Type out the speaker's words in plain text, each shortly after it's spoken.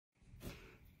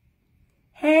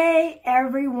Hey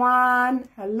everyone,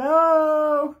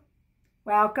 hello,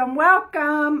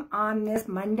 welcome on this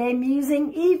Monday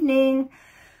musing evening.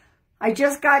 I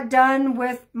just got done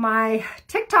with my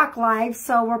TikTok live,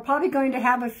 so we're probably going to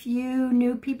have a few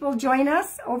new people join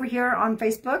us over here on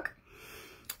Facebook.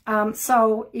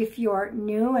 So if you're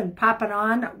new and popping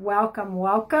on,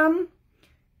 welcome.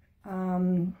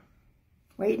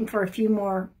 Waiting for a few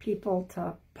more people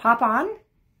to pop on.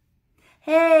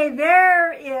 Hey,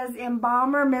 there is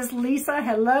Embalmer Miss Lisa.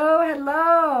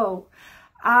 Hello.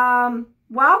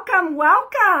 Welcome,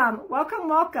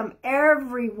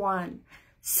 everyone.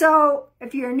 So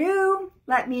if you're new,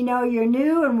 let me know you're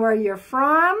new and where you're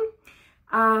from.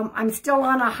 I'm still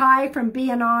on a high from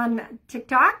being on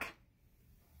TikTok.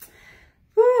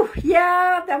 Whew,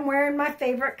 yeah, I'm wearing my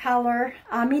favorite color.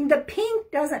 I mean, the pink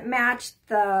doesn't match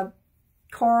the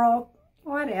coral.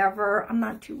 Whatever, I'm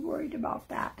not too worried about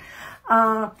that.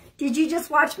 Did you just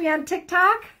watch me on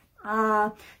TikTok?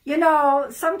 You know,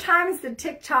 sometimes the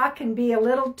TikTok can be a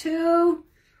little too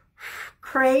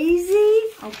crazy,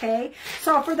 okay?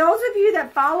 So for those of you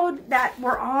that followed, that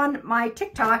were on my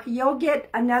TikTok, you'll get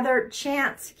another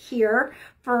chance here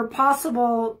for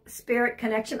possible spirit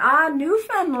connection.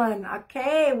 Newfoundland,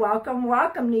 okay,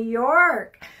 welcome, New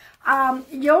York.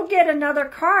 You'll get another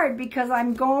card because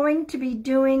I'm going to be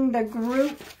doing the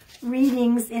group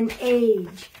readings in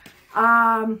age.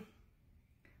 Welcome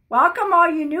all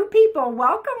you new people.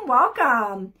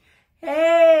 Welcome.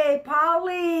 Hey,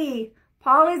 Polly.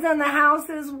 Polly's in the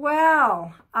house as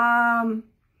well.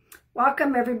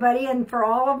 Welcome everybody. And for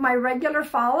all of my regular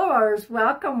followers,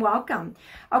 welcome.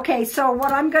 Okay, so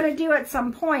what I'm going to do at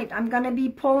some point, I'm going to be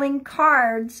pulling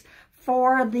cards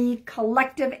for the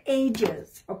collective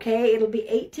ages, okay? It'll be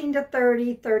 18 to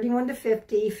 30, 31 to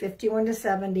 50, 51 to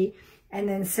 70, and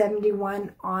then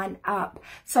 71 on up.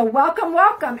 So welcome,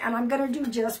 and I'm going to do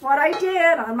just what I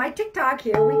did on my TikTok.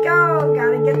 Here we go.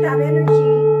 Got to get that energy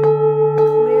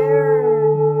clear.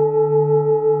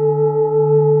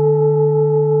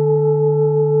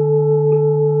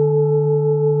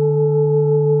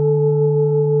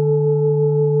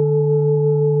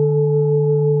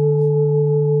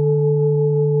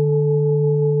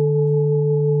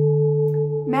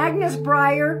 Magnus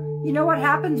Breyer, you know what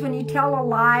happens when you tell a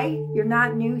lie? You're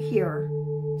not new here.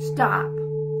 Stop.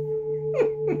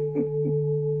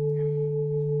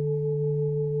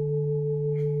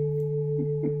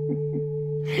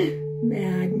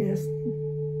 Magnus.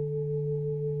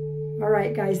 All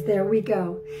right, guys, there we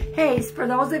go. Hey, for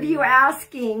those of you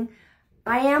asking,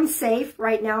 I am safe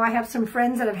right now. I have some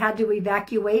friends that have had to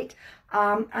evacuate.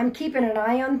 I'm keeping an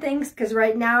eye on things because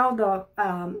right now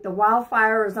the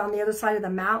wildfire is on the other side of the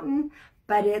mountain,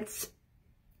 but this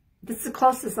is the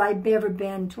closest I've ever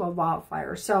been to a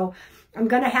wildfire. So I'm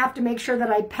going to have to make sure that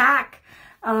I pack.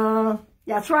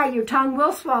 That's right, your tongue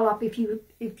will swell up if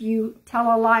you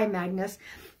tell a lie, Magnus.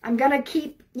 I'm going to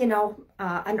keep, you know,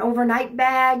 an overnight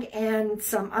bag and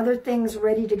some other things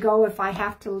ready to go if I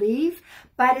have to leave.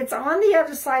 But it's on the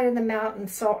other side of the mountain,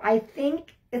 so I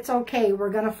think it's okay. We're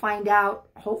going to find out,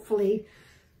 hopefully.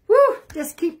 Woo!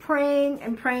 Just keep praying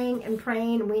and praying and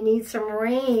praying. We need some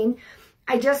rain.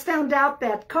 I just found out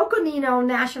that Coconino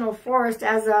National Forest,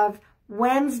 as of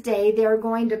Wednesday, they're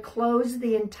going to close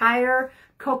the entire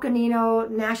Coconino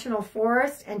National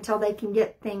Forest until they can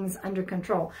get things under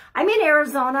control. I'm in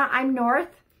Arizona. I'm north.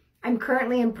 I'm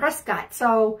currently in Prescott.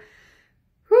 So,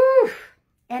 whew.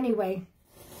 Anyway,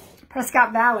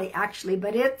 Prescott Valley, actually,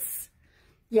 but it's,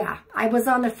 yeah, I was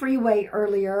on the freeway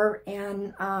earlier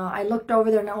and I looked over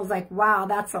there and I was like, wow,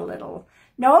 that's a little.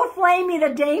 No flamey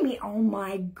the damey. Oh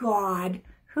my God.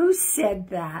 Who said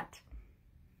that?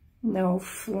 No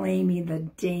flamey the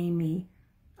damey.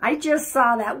 I just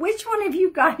saw that. Which one of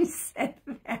you guys said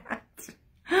that?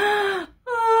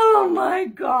 Oh my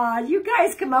God. You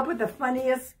guys come up with the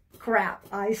funniest crap,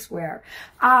 I swear.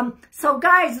 So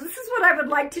guys, this is what I would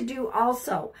like to do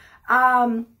also.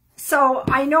 So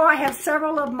I know I have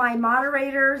several of my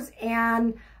moderators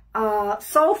and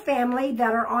soul family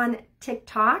that are on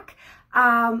TikTok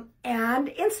and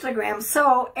Instagram.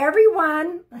 So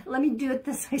everyone, let me do it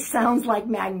this way. Sounds like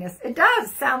Magnus. It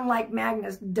does sound like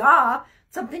Magnus. Duh.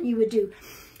 Something you would do.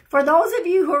 For those of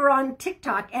you who are on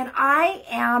TikTok, and I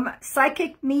am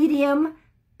Psychic Medium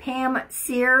Pam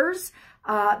Sears.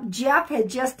 Jeff had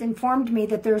just informed me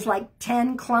that there's like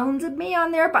 10 clones of me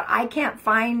on there, but I can't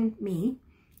find me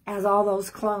as all those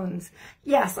clones.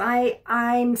 Yes,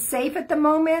 I'm safe at the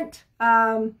moment.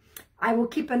 I will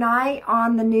keep an eye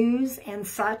on the news and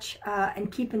such, and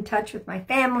keep in touch with my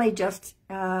family. Just,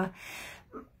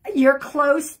 you're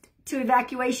close to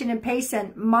evacuation in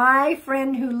Payson. My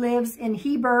friend who lives in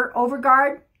Heber,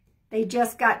 Overgard, They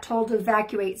just got told to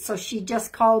evacuate, so she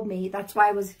just called me. That's why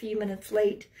I was a few minutes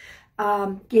late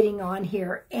getting on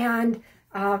here. And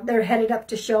they're headed up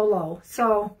to Show Low.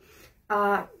 So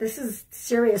this is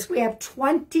serious. We have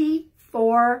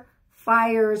 24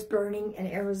 fires burning in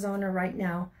Arizona right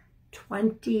now.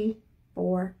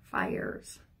 24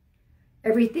 fires.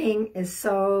 Everything is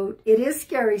so, it is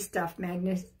scary stuff,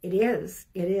 Magnus. It is.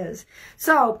 It is.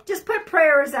 So just put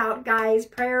prayers out, guys.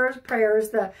 Prayers.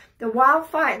 The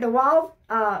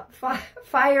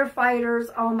firefighters,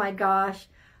 oh my gosh.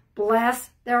 Bless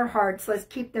their hearts. Let's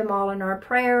keep them all in our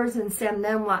prayers and send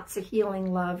them lots of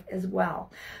healing love as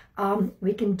well.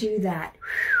 We can do that.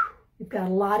 Whew. We've got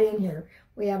a lot in here.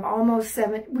 We have almost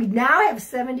 7. We now have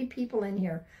 70 people in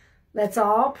here. Let's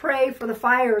all pray for the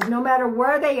fires, no matter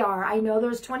where they are. I know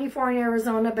there's 24 in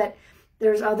Arizona, but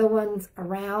there's other ones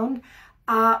around.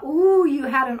 Ooh, you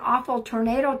had an awful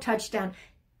tornado touchdown.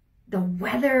 The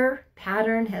weather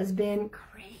pattern has been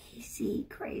crazy,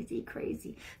 crazy,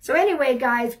 crazy. So anyway,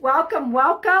 guys, welcome,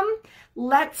 welcome.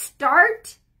 Let's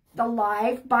start the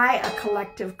live by a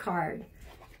collective card.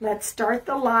 Let's start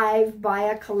the live by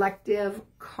a collective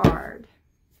card.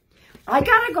 I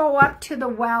got to go up to the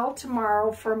well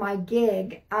tomorrow for my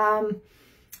gig. I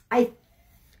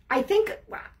think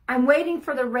I'm waiting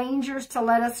for the Rangers to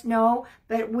let us know,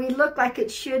 but we look like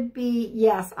it should be,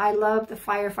 yes, I love the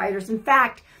firefighters. In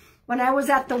fact, when I was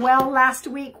at the well last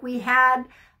week, we had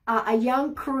a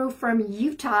young crew from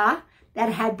Utah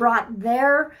that had brought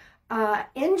their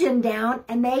engine down,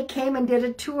 and they came and did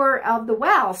a tour of the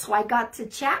well, so I got to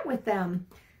chat with them.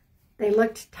 They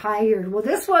looked tired. Well,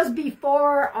 this was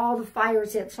before all the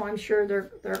fires hit, so I'm sure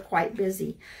they're quite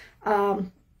busy.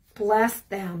 Bless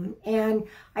them. And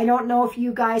I don't know if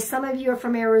you guys, some of you are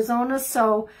from Arizona,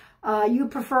 so you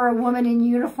prefer a woman in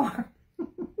uniform.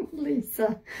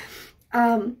 Lisa.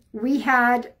 We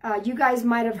had, you guys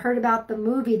might have heard about the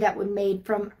movie that was made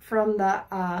from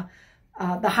the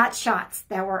hot shots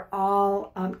that were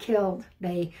all killed.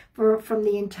 They were from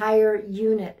the entire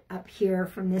unit up here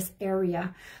from this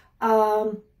area.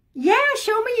 Yeah,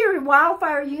 show me your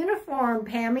wildfire uniform,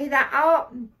 Pammy.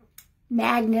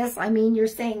 Magnus, I mean, you're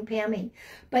saying Pammy.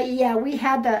 But yeah, we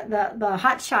had the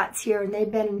hot shots here, and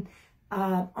they've been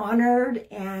honored,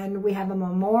 and we have a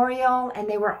memorial, and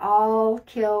they were all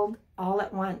killed all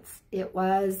at once. It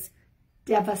was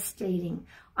devastating.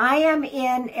 I am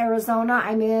in Arizona.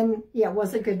 Yeah, it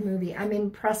was a good movie. I'm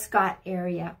in Prescott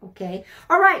area, okay?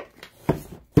 All right.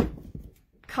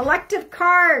 Collective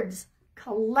cards.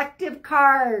 Collective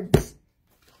cards.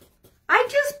 I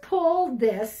just pulled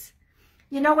this.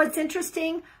 You know what's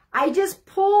interesting? I just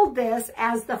pulled this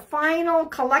as the final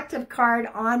collective card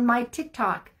on my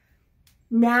TikTok.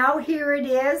 Now here it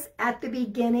is at the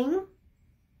beginning.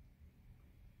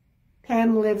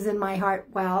 Pam lives in my heart.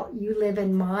 Well, you live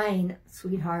in mine,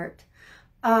 sweetheart.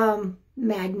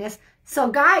 Magnus.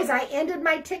 So guys, I ended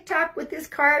my TikTok with this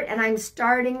card, and I'm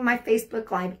starting my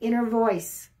Facebook Live, Inner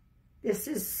Voice. This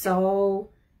is so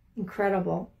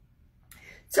incredible.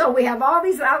 So we have all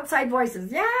these outside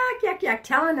voices, yak,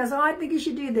 telling us, oh, I think you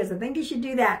should do this. I think you should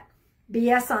do that.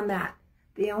 BS on that.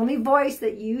 The only voice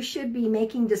that you should be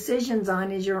making decisions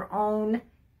on is your own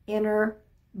inner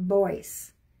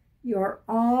voice. Your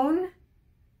own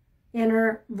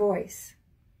inner voice.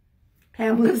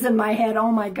 Pam lives in my head.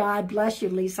 Oh my God, bless you,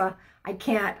 Lisa. I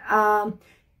can't.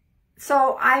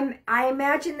 So I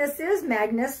imagine this is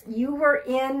Magnus. You were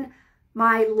in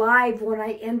my live when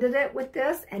I ended it with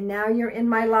this, and now you're in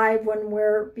my live when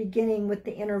we're beginning with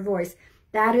the inner voice.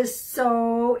 That is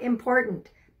so important.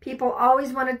 People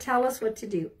always want to tell us what to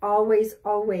do. Always,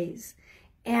 always.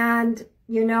 And,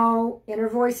 you know, inner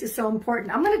voice is so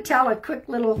important. I'm going to tell a quick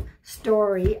little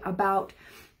story about,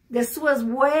 this was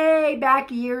way back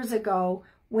years ago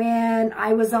when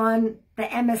I was on the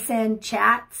MSN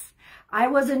chats. I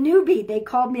was a newbie. They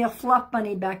called me a fluff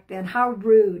bunny back then. How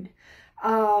rude.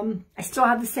 I still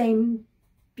have the same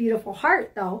beautiful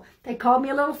heart, though. They called me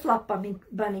a little fluff bunny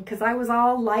because I was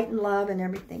all light and love and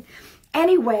everything.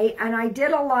 Anyway, and I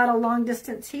did a lot of long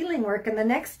distance healing work. And the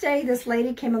next day, this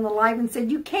lady came on the live and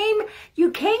said, you came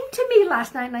to me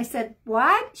last night. And I said,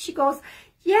 what? She goes,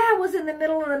 yeah, it was in the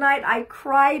middle of the night. I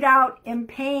cried out in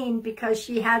pain because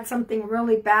she had something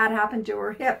really bad happen to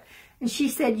her hip. And she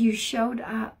said, you showed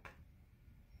up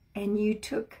and you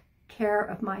took care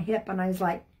of my hip. And I was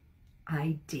like,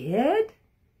 I did?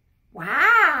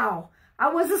 Wow. I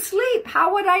was asleep.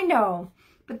 How would I know?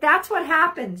 But that's what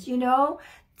happens, you know.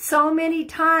 So many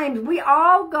times we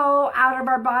all go out of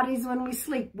our bodies when we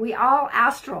sleep. We all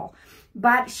astral.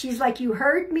 But she's like, you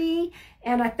heard me.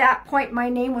 And at that point, my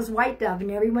name was White Dove, and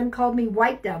everyone called me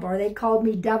White Dove, or they called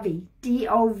me Dovey,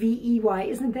 D-O-V-E-Y.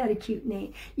 Isn't that a cute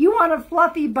name? You want a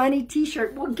fluffy bunny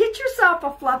t-shirt? Well, get yourself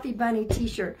a fluffy bunny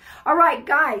t-shirt. All right,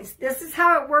 guys, this is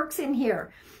how it works in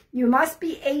here. You must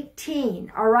be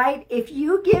 18, all right? If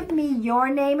you give me your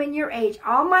name and your age,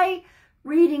 all my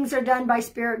readings are done by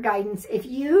Spirit Guidance. If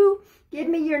you give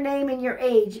me your name and your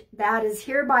age, that is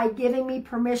hereby giving me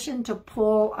permission to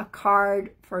pull a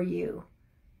card for you.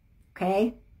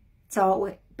 Okay?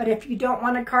 So, but if you don't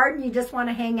want a card and you just want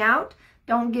to hang out,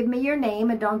 don't give me your name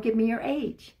and don't give me your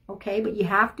age. Okay? But you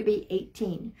have to be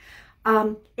 18.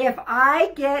 If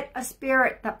I get a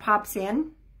spirit that pops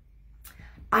in,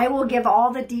 I will give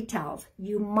all the details.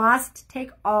 You must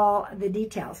take all the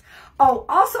details. Oh,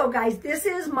 also, guys, this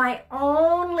is my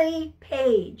only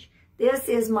page. This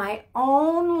is my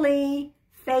only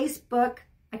Facebook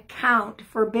account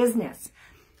for business.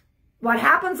 What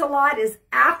happens a lot is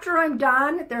after I'm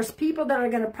done, there's people that are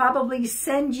going to probably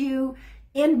send you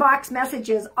inbox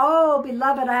messages. Oh,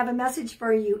 beloved, I have a message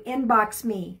for you. Inbox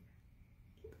me.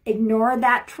 Ignore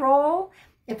that troll.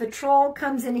 If a troll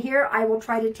comes in here, I will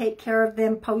try to take care of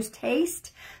them post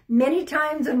haste. Many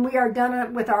times when we are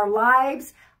done with our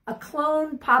lives, a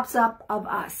clone pops up of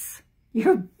us.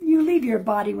 You leave your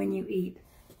body when you eat.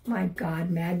 My God,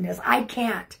 Magnus, I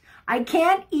can't. I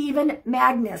can't even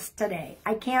Magnus today.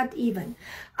 I can't even.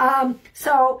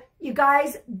 So you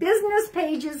guys, business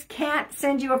pages can't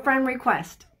send you a friend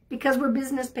request because we're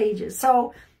business pages.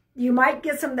 So you might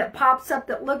get some that pops up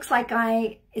that looks like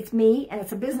it's me and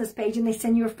it's a business page and they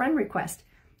send you a friend request.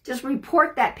 Just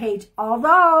report that page.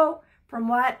 Although from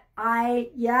what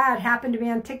it happened to me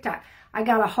on TikTok. I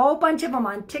got a whole bunch of them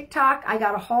on TikTok. I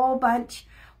got a whole bunch.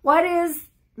 What is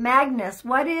Magnus?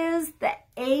 What is the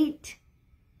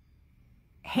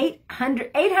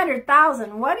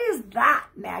 800,000? What is that,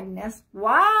 Magnus?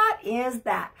 What is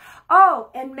that? Oh,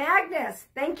 and Magnus,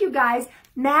 thank you guys.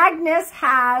 Magnus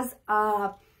has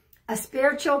a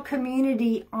spiritual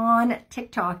community on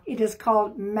TikTok. It is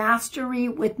called Mastery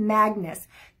with Magnus.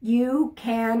 You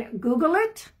can Google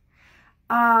it.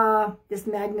 This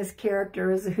Magnus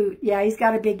character is a hoot. Yeah, he's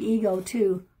got a big ego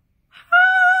too.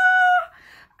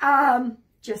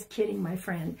 Just kidding, my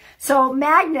friend. So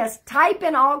Magnus, type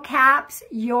in all caps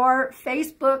your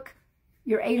Facebook.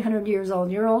 You're 800 years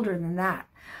old. You're older than that.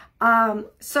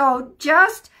 So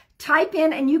just type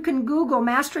in and you can Google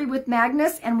Mastery with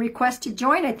Magnus and request to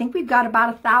join. I think we've got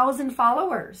about 1,000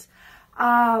 followers.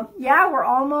 Yeah, we're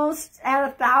almost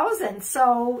at 1,000.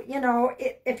 So, you know,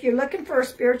 if you're looking for a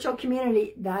spiritual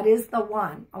community, that is the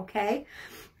one, okay?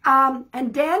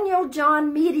 And Daniel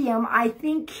John Medium, I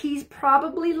think he's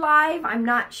probably live. I'm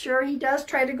not sure. He does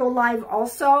try to go live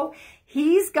also.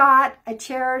 He's got a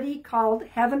charity called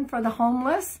Heaven for the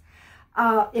Homeless.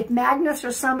 If Magnus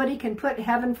or somebody can put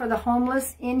Heaven for the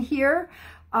Homeless in here,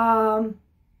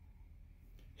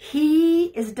 he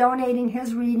is donating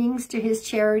his readings to his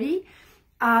charity.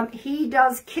 He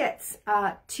does kits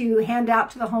to hand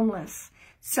out to the homeless.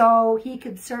 So he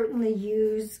could certainly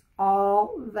use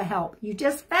all the help. You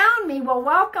just found me. Well,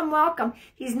 welcome, welcome.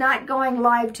 He's not going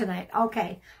live tonight.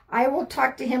 Okay. I will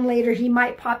talk to him later. He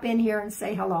might pop in here and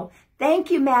say hello.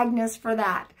 Thank you, Magnus, for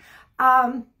that.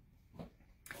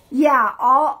 Yeah,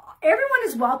 everyone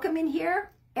is welcome in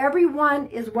here. Everyone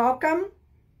is welcome,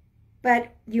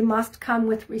 but you must come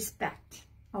with respect,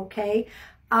 okay?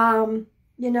 You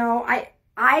know,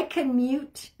 I can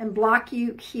mute and block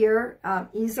you here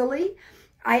easily.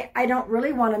 I don't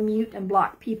really want to mute and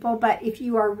block people, but if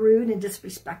you are rude and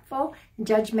disrespectful and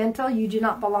judgmental, you do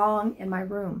not belong in my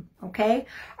room, okay?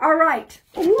 All right.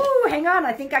 Ooh, hang on.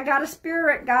 I think I got a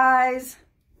spirit, guys.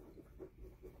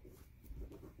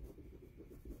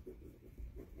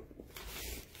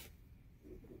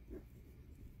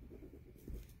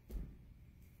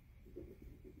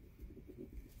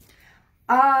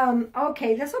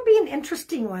 Okay, this will be an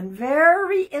interesting one.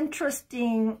 Very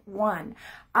interesting one.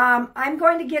 I'm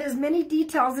going to get as many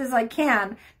details as I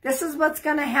can. This is what's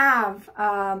going to have.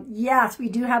 Yes, we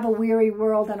do have a weary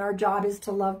world and our job is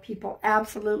to love people.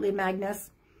 Absolutely,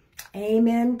 Magnus.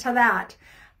 Amen to that.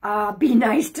 Be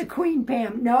nice to Queen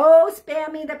Pam. No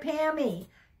spammy the Pammy.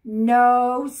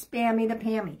 No spammy the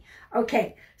Pammy.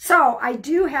 Okay, so I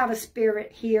do have a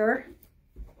spirit here.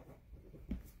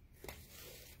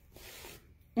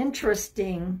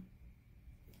 Interesting.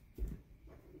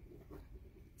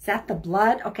 Is that the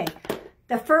blood? Okay.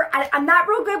 I'm not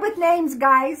real good with names,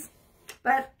 guys.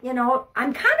 But, you know,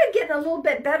 I'm kind of getting a little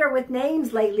bit better with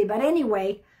names lately. But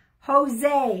anyway,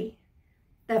 Jose.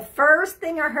 The first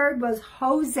thing I heard was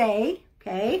Jose.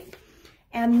 Okay.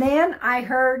 And then I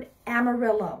heard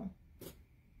Amarillo.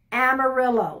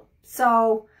 Amarillo.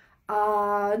 So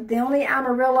the only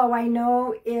Amarillo I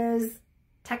know is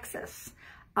Texas.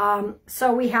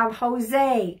 So we have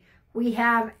Jose, we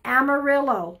have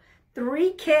Amarillo,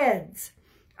 3 kids.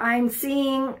 I'm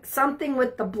seeing something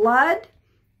with the blood.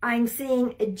 I'm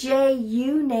seeing a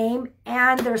J-U name,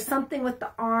 and there's something with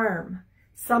the arm.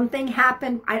 Something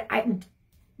happened. I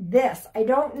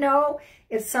don't know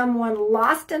if someone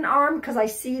lost an arm because I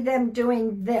see them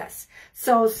doing this.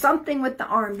 So something with the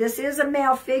arm. This is a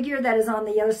male figure that is on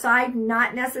the other side,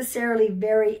 not necessarily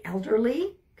very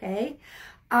elderly, okay?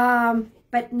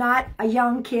 But not a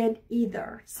young kid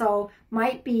either. So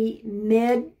might be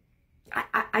mid.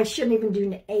 I shouldn't even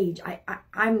do an age.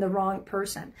 I'm the wrong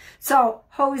person. So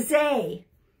Jose,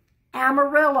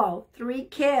 Amarillo, 3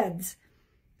 kids.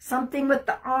 Something with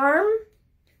the arm.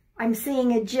 I'm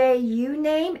seeing a J-U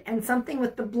name and something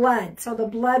with the blood. So the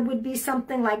blood would be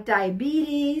something like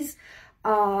diabetes,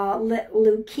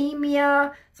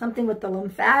 leukemia, something with the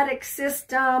lymphatic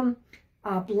system,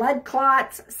 blood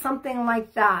clots, something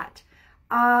like that.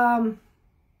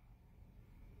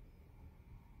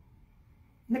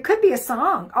 There could be a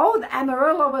song. Oh, the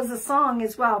Amarillo was a song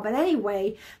as well. But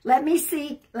anyway, let me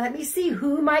see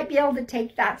who might be able to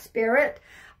take that spirit.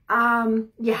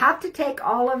 You have to take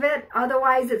all of it.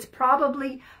 Otherwise, it's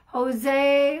probably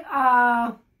Jose.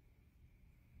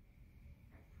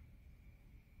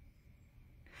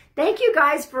 Thank you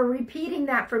guys for repeating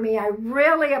that for me. I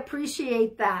really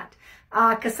appreciate that.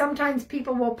 Because sometimes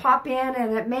people will pop in,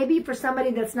 and it may be for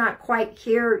somebody that's not quite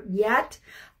here yet.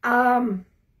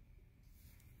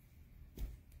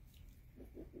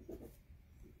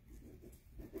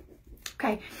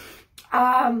 Okay.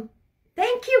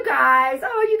 Thank you guys.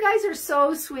 Oh, you guys are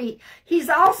so sweet. He's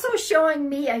also showing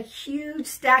me a huge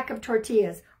stack of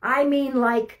tortillas. I mean,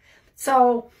 like,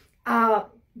 so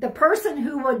the person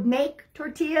who would make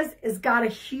tortillas has got a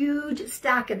huge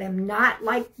stack of them, not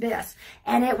like this.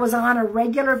 And it was on a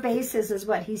regular basis is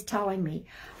what he's telling me.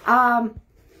 All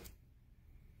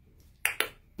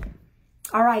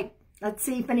right. Let's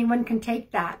see if anyone can take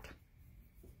that.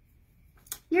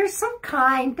 You're so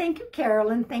kind. Thank you,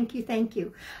 Carolyn. Thank you. Thank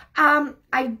you.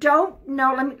 I don't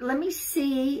know. Let me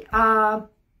see. I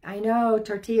know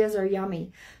tortillas are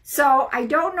yummy. So I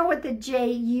don't know what the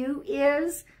J-U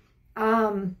is.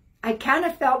 I kind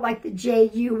of felt like the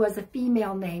J-U was a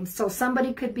female name. So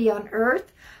somebody could be on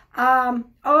Earth.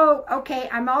 Oh, okay.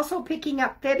 I'm also picking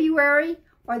up February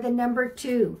or the number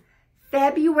 2.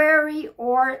 February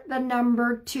or the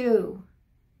number 2.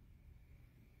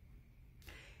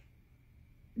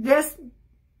 This,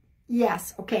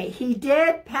 yes, okay. He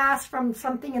did pass from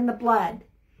something in the blood.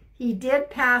 He did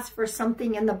pass for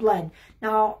something in the blood.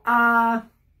 Now,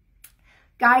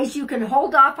 guys, you can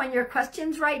hold off on your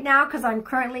questions right now because I'm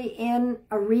currently in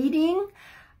a reading.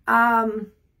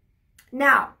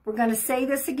 Now, we're going to say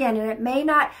this again, and it may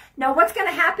not. Now, what's going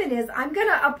to happen is I'm going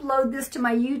to upload this to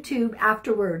my YouTube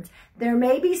afterwards. There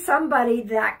may be somebody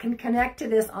that can connect to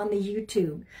this on the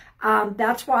YouTube.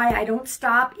 That's why I don't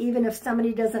stop, even if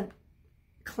somebody doesn't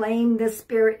claim this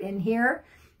spirit in here.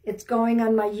 It's going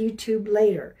on my YouTube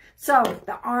later. So,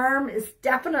 the arm is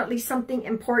definitely something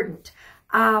important.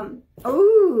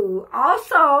 Oh,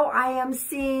 also, I am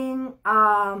seeing...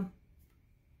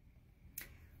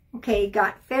 okay,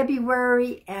 got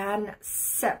February and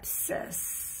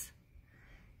sepsis.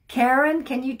 Karen,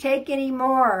 can you take any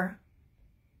more?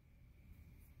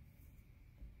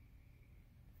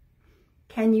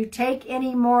 Can you take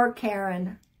any more,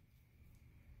 Karen?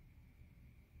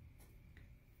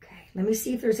 Okay, let me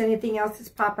see if there's anything else that's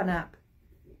popping up.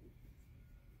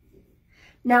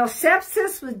 Now,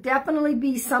 sepsis would definitely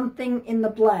be something in the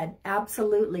blood.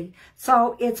 Absolutely.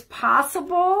 So, it's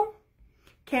possible...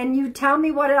 Can you tell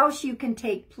me what else you can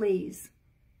take, please?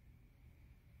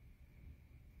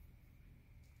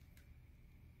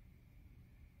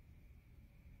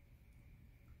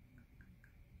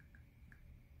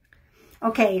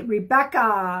 Okay,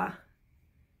 Rebecca.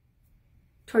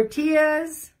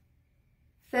 Tortillas,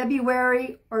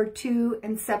 February or 2,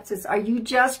 and sepsis. Are you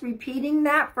just repeating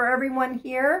that for everyone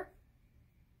here?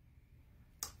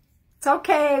 It's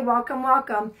okay. Welcome,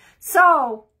 welcome.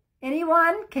 So...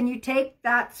 anyone, can you take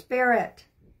that spirit?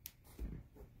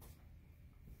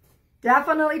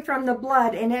 Definitely from the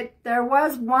blood. And there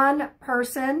was one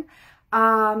person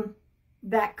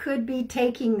that could be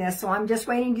taking this. So I'm just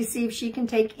waiting to see if she can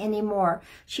take any more.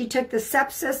 She took the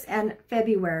sepsis and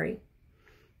February.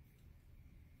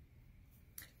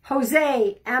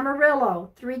 Jose,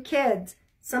 Amarillo, 3 kids.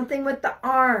 Something with the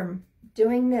arm.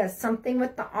 Doing this. Something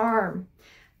with the arm.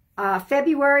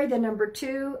 February, the number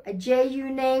 2, a J-U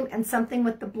name, and something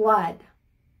with the blood.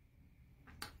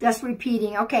 Just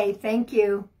repeating. Okay, thank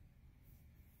you.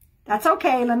 That's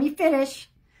okay. Let me finish.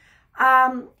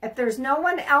 If there's no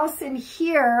one else in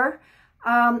here,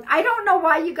 I don't know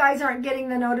why you guys aren't getting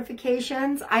the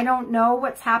notifications. I don't know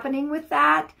what's happening with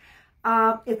that.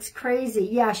 It's crazy.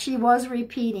 Yeah, she was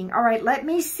repeating. All right, let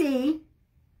me see.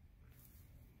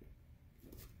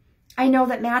 I know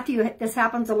that Matthew, this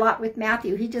happens a lot with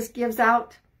Matthew. He just gives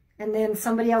out and then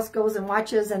somebody else goes and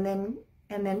watches and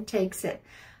then takes it.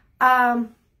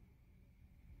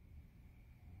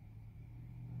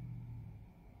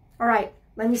 All right,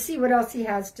 let me see what else he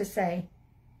has to say.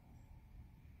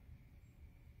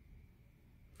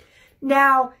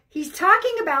 Now, he's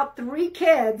talking about 3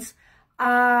 kids.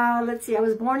 Let's see, I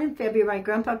was born in February. My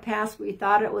grandpa passed. We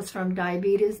thought it was from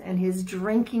diabetes and his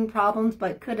drinking problems,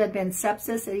 but could have been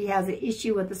sepsis, and he has an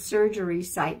issue with the surgery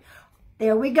site.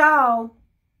 There we go.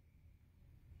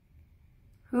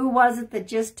 Who was it that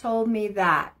just told me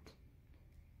that?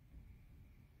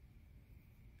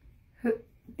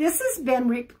 This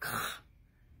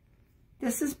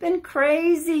has been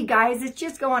crazy, guys. It's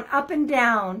just going up and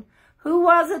down. Who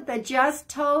was it that just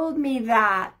told me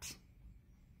that?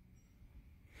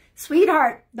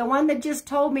 Sweetheart, the one that just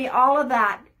told me all of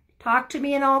that. Talk to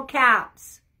me in all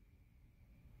caps.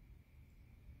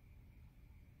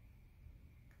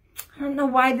 I don't know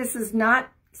why this is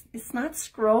not, it's not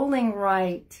scrolling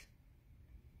right.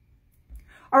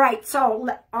 All right,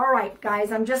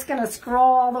 guys, I'm just going to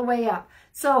scroll all the way up.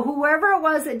 So whoever it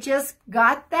was that just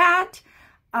got that,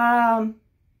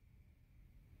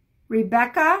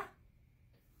 Rebecca.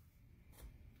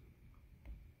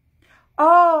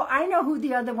 Oh, I know who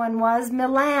the other one was.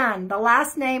 Milan, the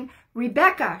last name,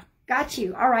 Rebecca. Got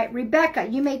you. All right, Rebecca,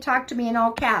 you may talk to me in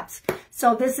all caps.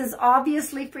 So this is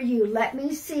obviously for you. Let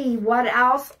me see what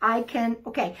else I can.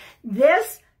 Okay,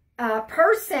 this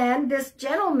person, this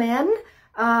gentleman,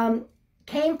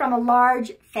 came from a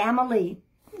large family.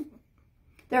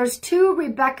 There's 2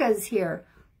 Rebeccas here.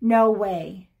 No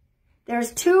way.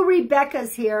 There's 2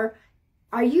 Rebeccas here.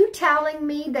 Are you telling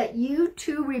me that you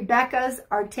 2 Rebeccas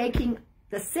are taking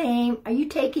the same? Are you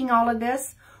taking all of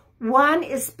this? One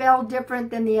is spelled different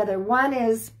than the other. One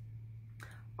is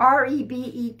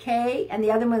R-E-B-E-K and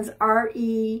the other one's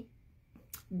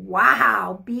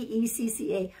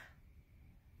B-E-C-C-A.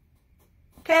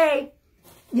 Okay.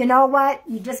 You know what?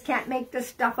 You just can't make this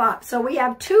stuff up. So we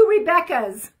have 2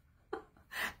 Rebeccas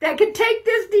that can take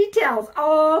this details.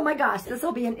 Oh my gosh, this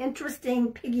will be an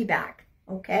interesting piggyback,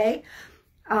 okay?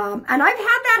 And I've had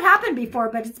that happen before,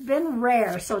 but it's been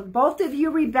rare. So both of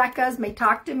you Rebeccas may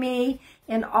talk to me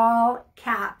in all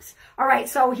caps. All right,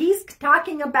 so he's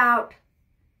talking about,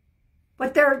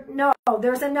 but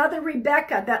there's another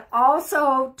Rebecca that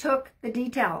also took the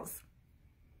details.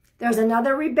 There's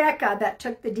another Rebecca that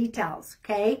took the details,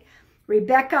 okay?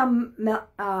 Rebecca,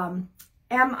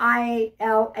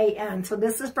 M-I-L-A-N. So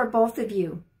this is for both of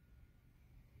you.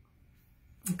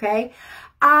 Okay.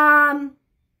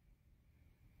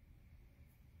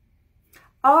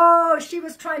 Oh, she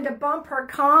was trying to bump her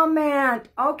comment.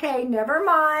 Okay, never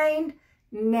mind.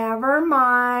 Never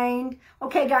mind.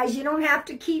 Okay, guys, you don't have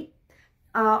to keep...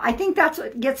 I think that's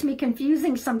what gets me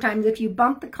confusing sometimes if you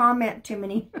bump the comment too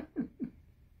many.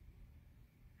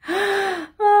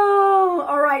 Oh,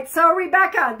 all right. So,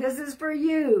 Rebecca, this is for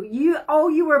you.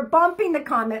 You were bumping the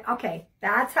comment. Okay,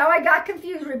 that's how I got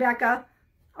confused, Rebecca.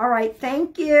 All right,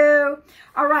 thank you.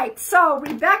 All right, so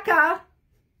Rebecca,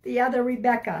 the other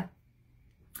Rebecca.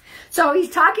 So he's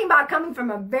talking about coming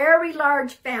from a very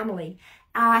large family.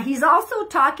 He's also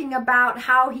talking about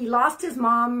how he lost his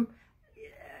mom.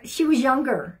 She was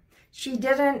younger. She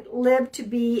didn't live to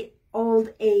be old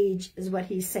age is what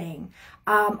he's saying.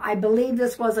 I believe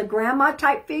this was a grandma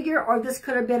type figure, or this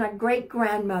could have been a great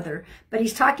grandmother. But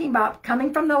he's talking about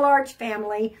coming from the large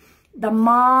family, the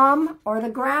mom or the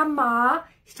grandma.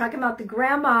 He's talking about the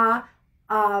grandma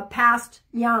passed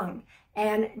young.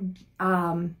 And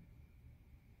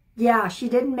yeah, she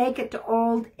didn't make it to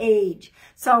old age.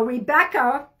 So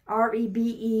Rebecca,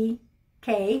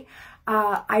 R-E-B-E-K,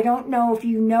 I don't know if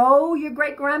you know your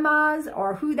great-grandmas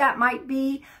or who that might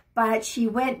be, but she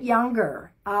went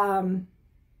younger.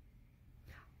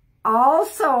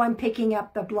 Also, I'm picking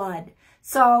up the blood.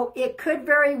 So it could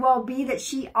very well be that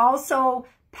she also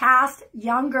passed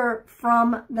younger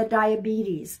from the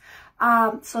diabetes.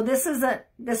 So this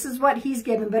is what he's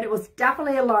given, but it was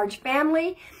definitely a large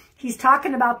family. He's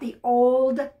talking about the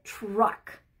old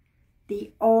truck.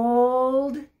 The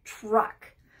old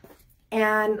truck.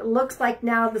 And looks like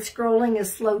now the scrolling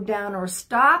is slowed down or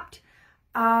stopped.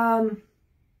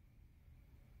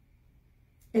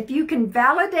 If you can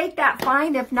validate that,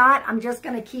 fine. If not, I'm just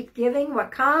going to keep giving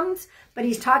what comes. But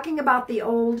he's talking about the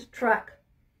old truck.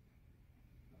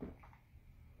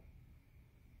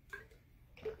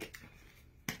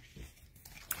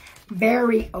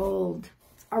 Very old.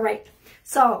 All right.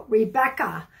 So,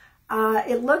 Rebecca,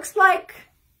 it looks like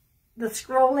the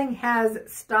scrolling has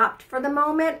stopped for the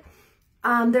moment.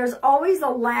 There's always a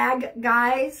lag,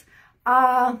 guys.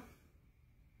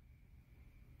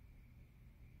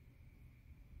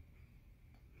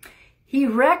 He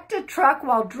wrecked a truck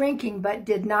while drinking, but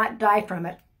did not die from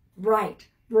it. Right.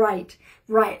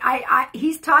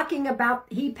 He's talking about,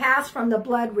 he passed from the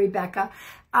blood, Rebecca.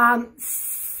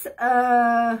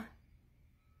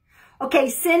 Okay,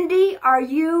 Cindy, are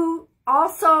you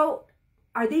also,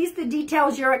 are these the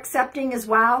details you're accepting as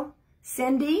well?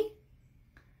 Cindy?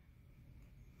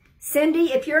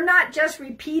 Cindy, if you're not just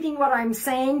repeating what I'm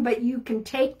saying, but you can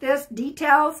take this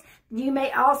details, you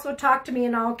may also talk to me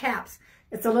in all caps.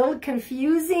 It's a little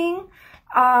confusing.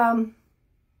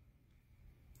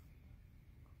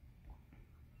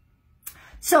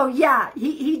 So yeah,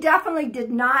 he definitely did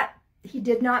not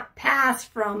pass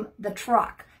from the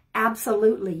truck.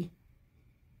 Absolutely.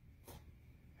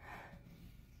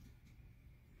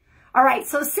 All right,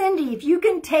 so Cindy, if you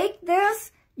can take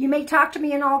this, you may talk to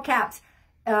me in all caps.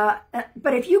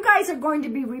 But if you guys are going to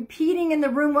be repeating in the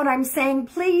room what I'm saying,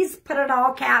 please put it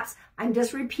all caps. I'm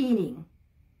just repeating.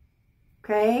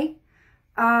 Okay?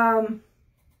 All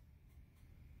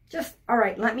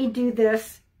right, let me do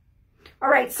this. All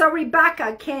right, so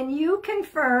Rebecca, can you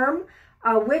confirm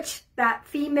which that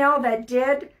female that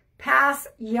did pass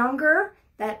younger,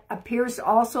 that appears to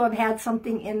also have had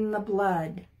something in the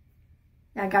blood?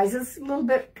 Now, guys, it's a little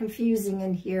bit confusing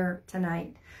in here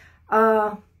tonight.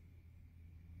 Let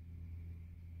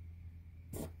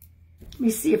me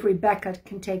see if Rebecca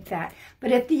can take that.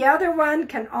 But if the other one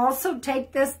can also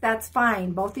take this, that's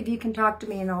fine. Both of you can talk to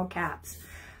me in all caps.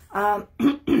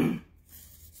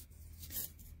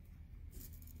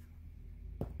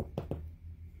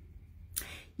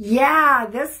 Yeah,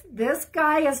 this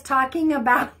guy is talking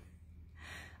about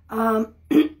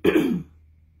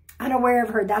unaware of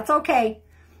her. That's okay.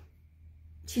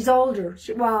 She's older.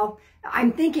 Well,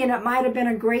 I'm thinking it might have been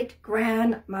a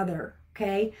great-grandmother,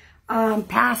 okay?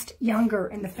 Passed younger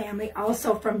in the family,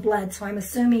 also from blood. So I'm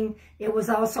assuming it was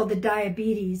also the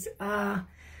diabetes. All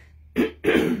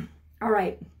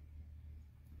right.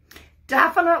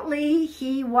 Definitely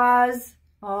he was,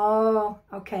 oh,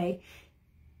 okay.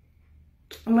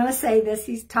 I'm going to say this.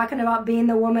 He's talking about being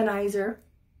the womanizer.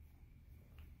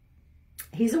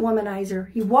 He's a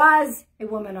womanizer. He was a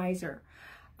womanizer.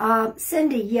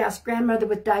 Cindy, yes, grandmother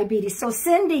with diabetes. So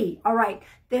Cindy, all right,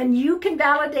 then you can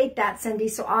validate that, Cindy.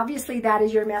 So obviously that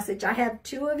is your message. I have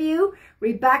two of you,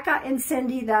 Rebecca and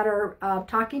Cindy, that are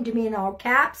talking to me in all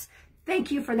caps.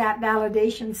 Thank you for that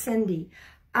validation, Cindy.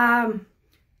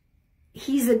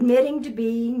 He's admitting to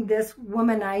being this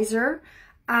womanizer.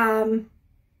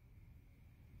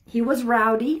 He was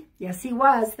rowdy. Yes, he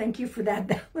was. Thank you for that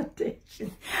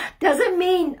validation. Doesn't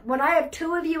mean, when I have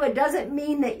two of you, it doesn't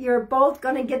mean that you're both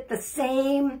going to get the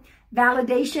same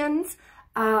validations.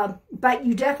 But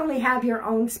you definitely have your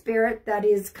own spirit that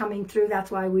is coming through. That's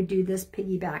why we do this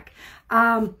piggyback.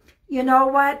 You know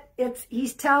what?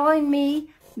 He's telling me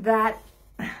that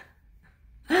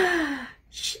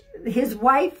his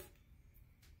wife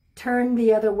turned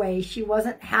the other way. She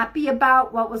wasn't happy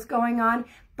about what was going on.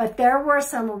 But there were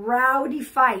some rowdy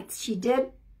fights. She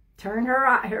did turn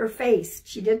her face.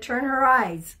 She did turn her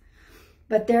eyes.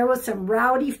 But there was some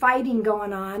rowdy fighting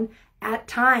going on at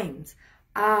times.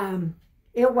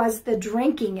 It was the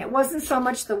drinking. It wasn't so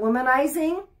much the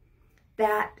womanizing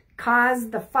that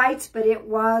caused the fights, but it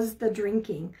was the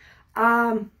drinking.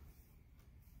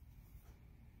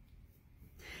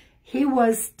 He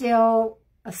was still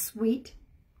a sweet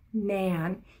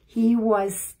man. He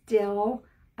was still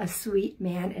a sweet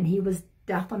man, and he was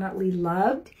definitely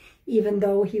loved, even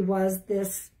though he was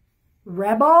this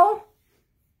rebel.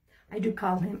 I do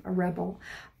call him a rebel.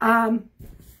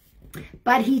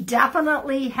 But he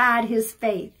definitely had his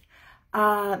faith.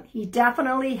 He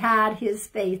definitely had his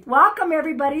faith. Welcome,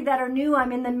 everybody that are new.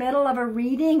 I'm in the middle of a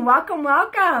reading. Welcome,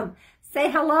 welcome.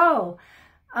 Say hello.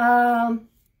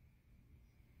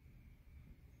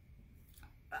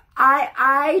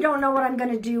 I don't know what I'm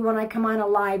going to do when I come on a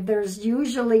live. There's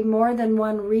usually more than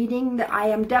one reading. That I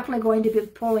am definitely going to be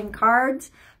pulling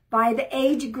cards by the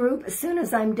age group as soon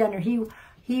as I'm done. He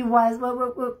was,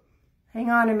 hang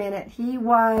on a minute. He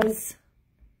was,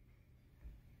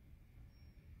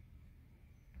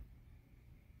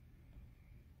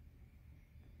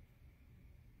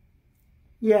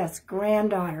 yes,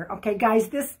 granddaughter. Okay, guys,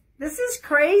 this This is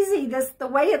crazy. The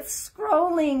way it's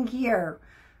scrolling here.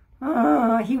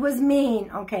 He was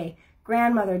mean. Okay.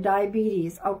 Grandmother,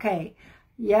 diabetes. Okay.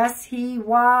 Yes, he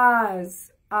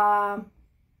was.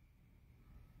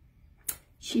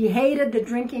 She hated the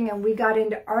drinking, and we got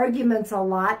into arguments a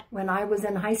lot when I was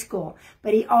in high school.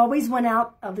 But he always went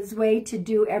out of his way to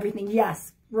do everything.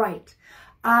 Yes, right.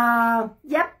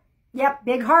 Yep,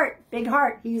 big heart, big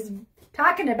heart. He's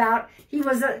talking about he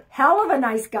was a hell of a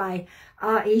nice guy.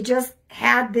 He just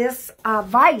had this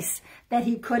vice that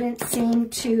he couldn't seem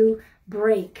to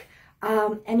break.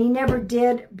 And he never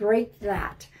did break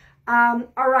that. All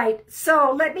right,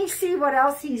 so let me see what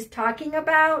else he's talking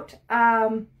about.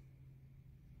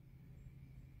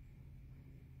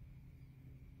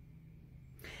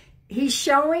 He's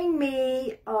showing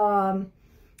me a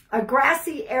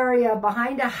grassy area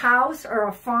behind a house or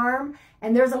a farm,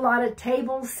 and there's a lot of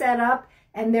tables set up,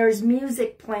 and there's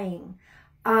music playing.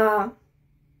 I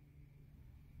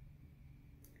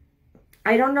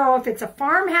don't know if it's a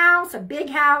farmhouse, a big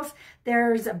house.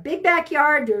 There's a big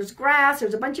backyard, there's grass,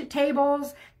 there's a bunch of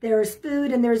tables, there's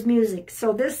food, and there's music.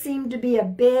 So this seemed to be a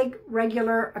big,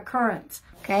 regular occurrence,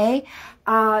 okay?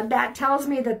 That tells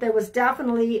me that there was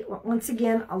definitely, once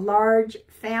again, a large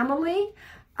family.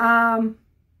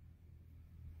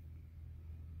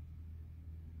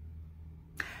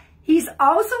 He's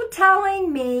also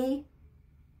telling me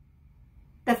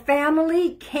the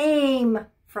family came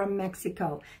from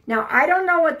Mexico. Now, I don't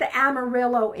know what the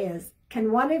Amarillo is.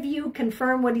 Can one of you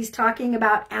confirm what he's talking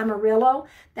about, Amarillo?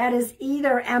 That is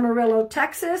either Amarillo,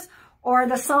 Texas, or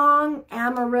the song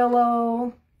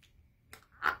Amarillo,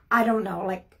 I don't know,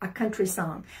 like a country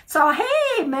song. So,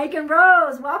 hey, Megan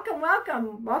Rose, welcome,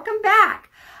 welcome, welcome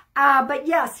back. But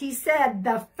yes, he said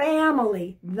the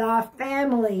family,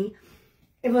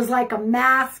 it was like a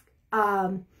mask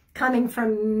coming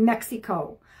from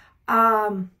Mexico.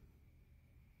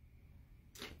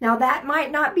 Now, that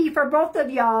might not be for both of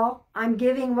y'all. I'm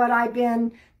giving what I've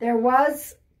been, there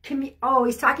was,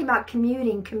 he's talking about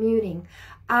commuting.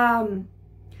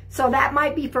 So that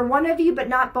might be for one of you, but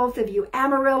not both of you.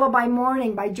 Amarillo by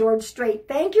Morning by George Strait.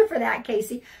 Thank you for that,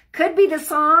 Casey. Could be the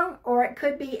song, or it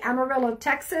could be Amarillo,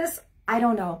 Texas. I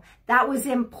don't know. That was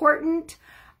important.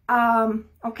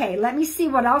 Okay, let me see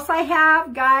what else I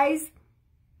have, guys.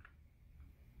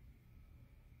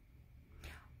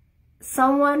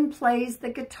 Someone plays the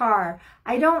guitar.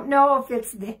 I don't know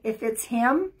if it's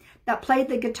him that played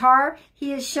the guitar.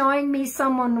 He is showing me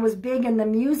someone was big in the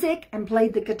music and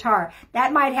played the guitar.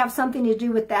 That might have something to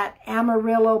do with that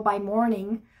Amarillo by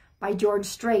Morning by George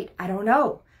Strait. I don't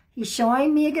know. He's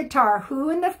showing me a guitar. Who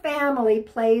in the family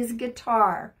plays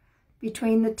guitar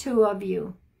between the two of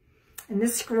you? And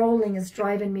this scrolling is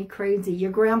driving me crazy.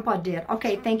 Your grandpa did.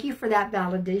 Okay, thank you for that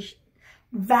validation.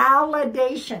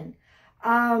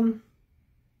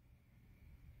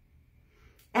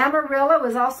 Amarillo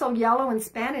was also yellow in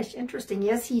Spanish. Interesting.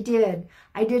 Yes, he did.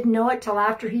 I didn't know it till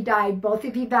after he died. Both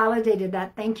of you validated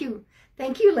that. Thank you.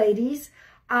 Thank you, ladies.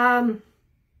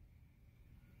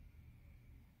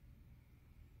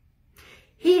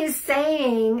 He is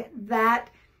saying that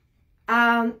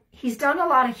he's done a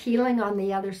lot of healing on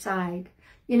the other side.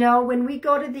 You know, when we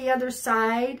go to the other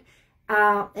side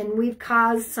and we've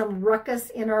caused some ruckus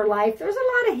in our life, there's a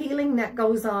lot of healing that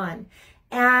goes on.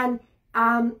 And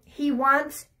he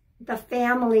wants the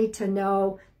family to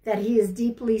know that he is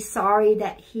deeply sorry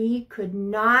that he could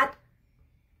not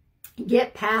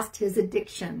get past his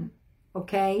addiction,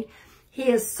 okay? He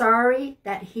is sorry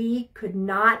that he could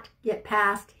not get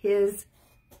past his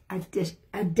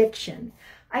addiction.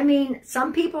 I mean,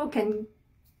 some people can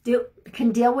deal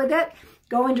with it,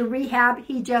 go into rehab.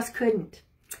 He just couldn't.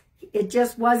 It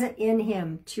just wasn't in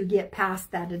him to get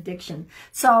past that addiction.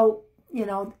 So, you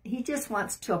know, he just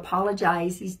wants to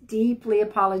apologize. He's deeply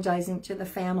apologizing to the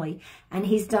family, and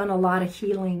he's done a lot of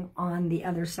healing on the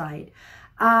other side.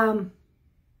 Can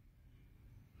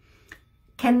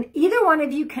either one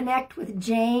of you connect with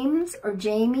James or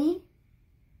Jamie?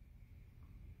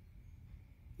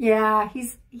 Yeah,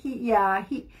 it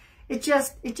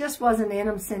just wasn't in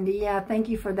him, Cindy. Yeah, thank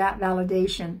you for that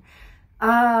validation.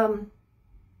 Are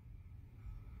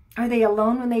they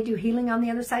alone when they do healing on the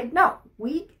other side? No,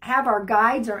 we have our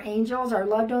guides, our angels, our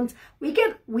loved ones. We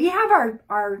have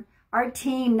our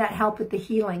team that help with the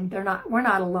healing. We're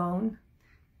not alone.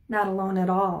 Not alone at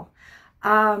all.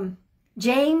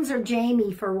 James or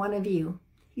Jamie for one of you.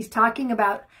 He's talking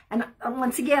about, and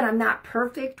once again, I'm not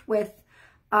perfect with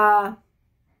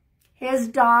his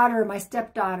daughter, my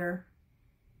stepdaughter.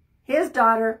 His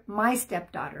daughter, my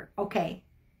stepdaughter. Okay.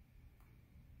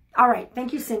 All right.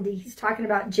 Thank you, Cindy. He's talking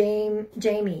about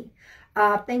Jamie.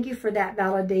 Thank you for that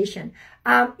validation.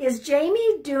 Is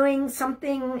Jamie doing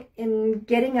something in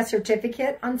getting a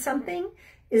certificate on something?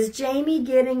 Is Jamie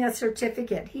getting a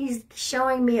certificate? He's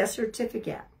showing me a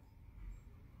certificate.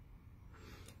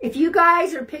 If you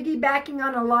guys are piggybacking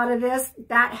on a lot of this,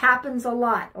 that happens a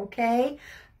lot, okay?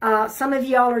 Some of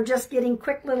y'all are just getting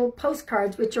quick little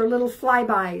postcards, which are little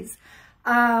flybys.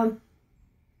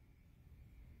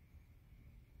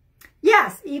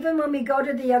 Yes, even when we go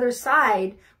to the other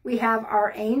side, we have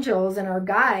our angels and our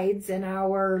guides and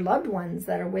our loved ones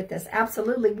that are with us.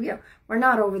 Absolutely, we're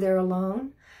not over there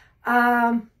alone.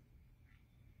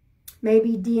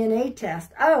 Maybe DNA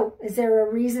test. Oh, is there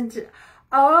a reason to...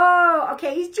 Oh,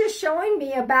 okay, he's just showing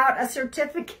me about a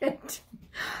certificate.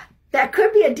 That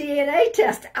could be a DNA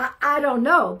test. I don't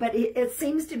know, but it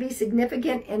seems to be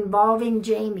significant involving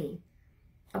Jamie.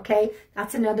 Okay,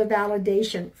 that's another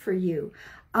validation for you.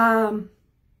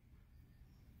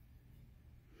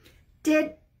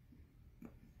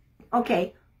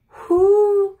 Okay,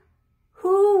 who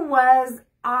was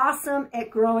awesome at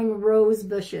growing rose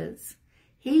bushes?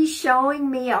 He's showing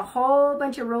me a whole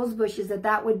bunch of rose bushes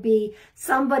that would be,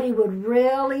 somebody would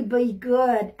really be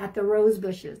good at the rose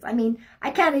bushes. I mean,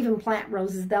 I can't even plant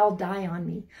roses. They'll die on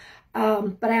me.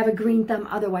 But I have a green thumb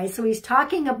otherwise. So he's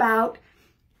talking about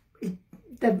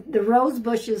the rose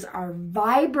bushes are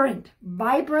vibrant,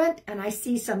 and I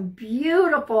see some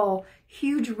beautiful,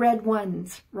 huge red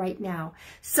ones right now.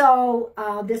 So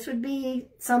this would be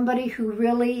somebody who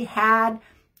really had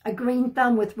a green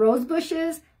thumb with rose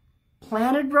bushes,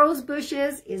 planted rose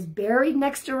bushes, is buried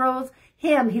next to rose.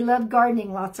 He loved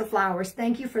gardening, lots of flowers.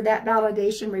 Thank you for that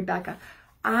validation, Rebecca.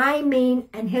 I mean,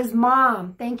 and his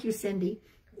mom, thank you, Cindy.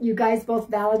 You guys both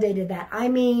validated that. I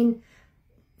mean,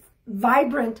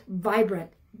 vibrant.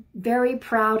 Very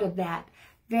proud of that.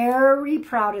 Very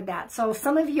proud of that. So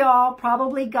some of y'all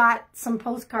probably got some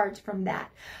postcards from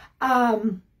that.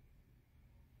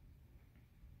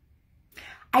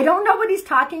 I don't know what he's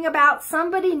talking about.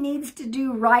 Somebody needs to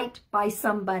do right by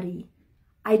somebody.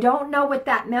 I don't know what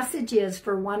that message is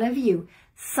for one of you.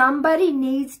 Somebody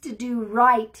needs to do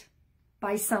right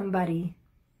by somebody.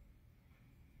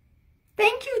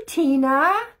 Thank you,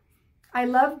 Tina. I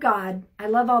love God. I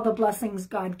love all the blessings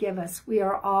God give us. We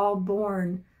are all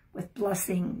born with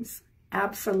blessings.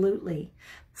 Absolutely.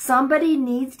 Somebody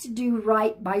needs to do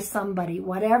right by somebody.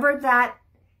 Whatever that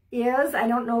is, I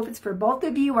don't know if it's for both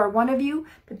of you or one of you,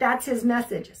 but that's his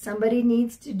message. Somebody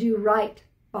needs to do right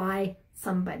by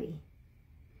somebody.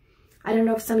 I don't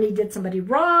know if somebody did somebody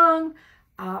wrong.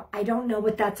 I don't know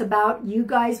what that's about. You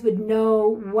guys would know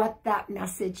what that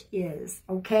message is,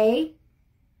 okay?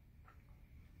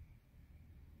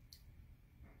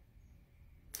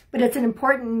 But it's an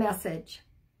important message.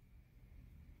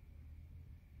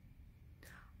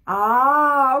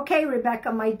 Ah, okay,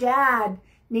 Rebecca, my dad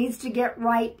needs to get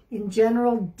right in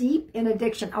general, deep in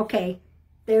addiction. Okay,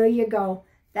 there you go.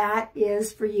 That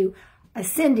is for you.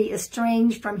 Cindy,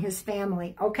 estranged from his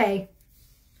family. Okay.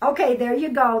 Okay, there you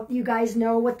go. You guys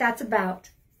know what that's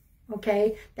about.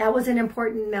 Okay, that was an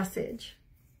important message.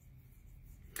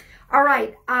 All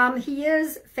right, he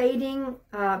is fading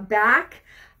back.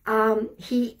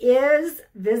 He is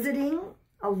visiting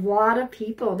a lot of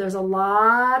people. There's a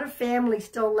lot of family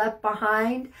still left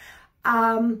behind.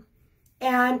 And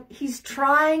he's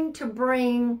trying to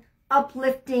bring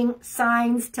uplifting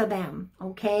signs to them,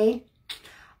 okay?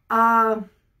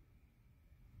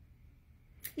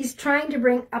 He's trying to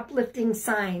bring uplifting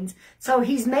signs. So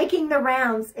he's making the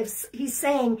rounds. If he's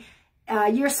saying,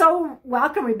 you're so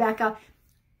welcome, Rebecca.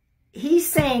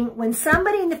 He's saying when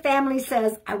somebody in the family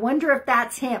says, I wonder if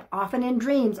that's him, often in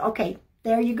dreams. Okay,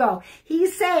 there you go.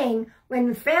 He's saying when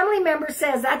the family member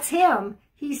says that's him,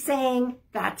 he's saying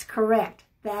that's correct.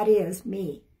 That is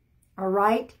me. All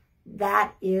right?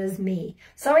 That is me.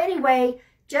 So anyway,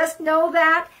 just know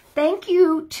that. Thank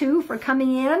you, too, for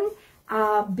coming in,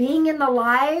 being in the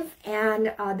live.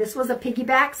 And this was a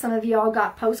piggyback. Some of you all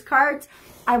got postcards.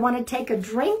 I want to take a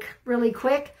drink really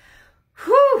quick.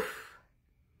 Whew.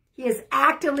 He is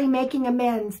actively making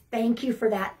amends. Thank you for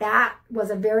that. That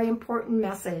was a very important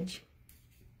message.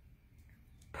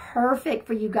 Perfect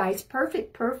for you guys.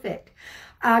 Perfect, perfect.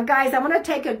 Guys, I want to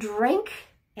take a drink.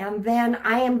 And then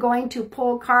I am going to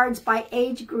pull cards by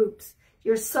age groups.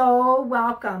 You're so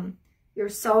welcome. You're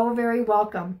so very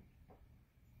welcome.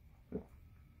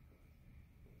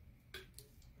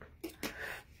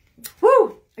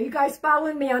 Woo! Are you guys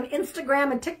following me on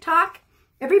Instagram and TikTok?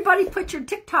 Everybody put your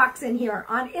TikToks in here.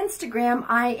 On Instagram,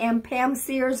 I am Pam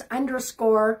Sears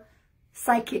 _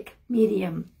 psychic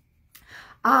medium.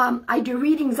 I do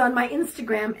readings on my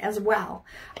Instagram as well.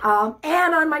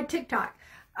 And on my TikTok.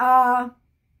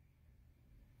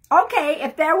 Okay,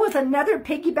 if there was another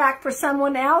piggyback for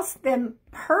someone else, then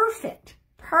perfect.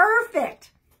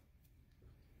 Perfect.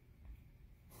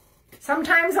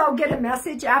 Sometimes I'll get a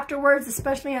message afterwards,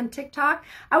 especially on TikTok.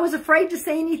 I was afraid to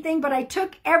say anything, but I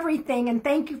took everything, and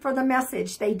thank you for the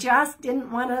message. They just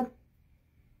didn't want to,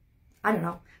 I don't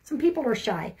know. Some people are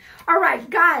shy. All right,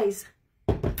 guys,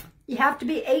 you have to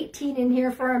be 18 in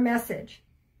here for a message.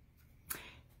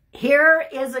 Here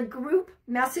is a group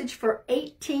message for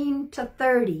 18 to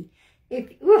 30.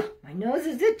 My nose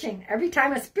is itching. Every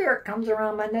time a spirit comes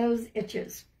around, my nose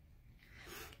itches.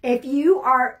 If you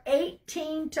are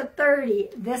 18 to 30,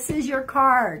 this is your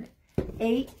card.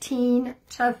 18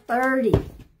 to 30.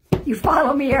 You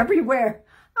follow me everywhere.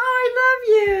 Oh, I love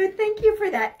you. Thank you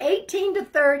for that. 18 to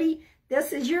 30,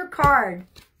 this is your card.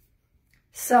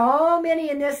 So many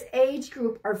in this age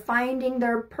group are finding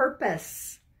their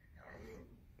purpose.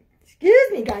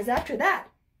 Excuse me, guys, after that.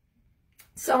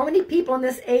 So many people in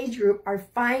this age group are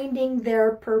finding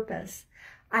their purpose.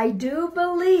 I do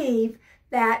believe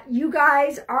that you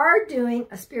guys are doing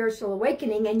a spiritual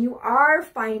awakening and you are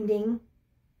finding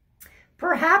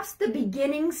perhaps the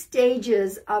beginning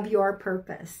stages of your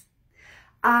purpose.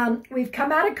 We've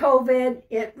come out of COVID.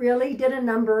 It really did a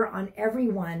number on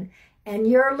everyone. And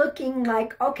you're looking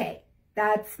like, okay,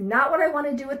 that's not what I want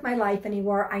to do with my life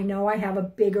anymore. I know I have a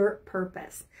bigger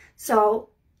purpose. So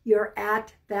you're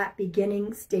at that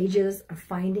beginning stages of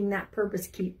finding that purpose.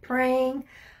 Keep praying.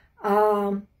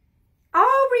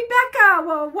 Oh, Rebecca,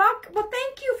 well,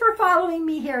 thank you for following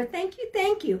me here. Thank you,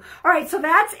 thank you. All right, so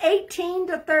that's 18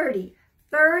 to 30.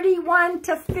 31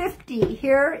 to 50.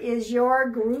 Here is your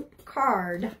group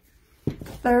card.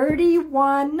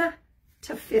 31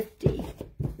 to 50.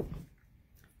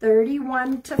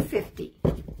 31 to 50.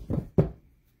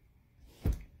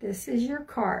 This is your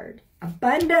card.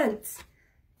 Abundance.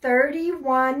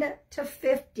 31 to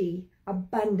 50.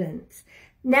 Abundance.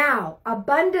 Now,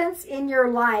 abundance in your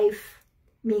life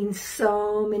means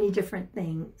so many different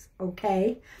things,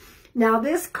 okay? Now,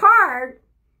 this card,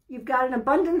 you've got an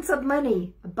abundance of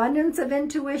money, abundance of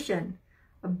intuition,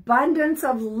 abundance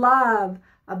of love,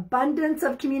 abundance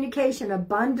of communication,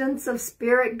 abundance of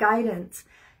spirit guidance.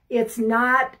 It's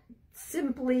not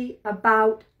simply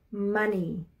about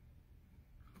money.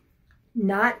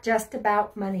 Not just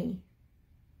about money,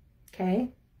 okay?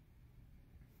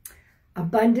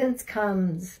 Abundance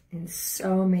comes in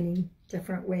so many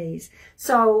different ways.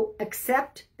 So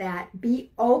accept that,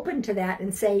 be open to that,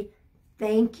 and say,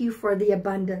 thank you for the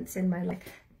abundance in my life.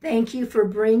 Thank you for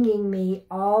bringing me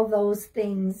all those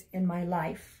things in my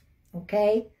life,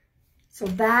 okay? So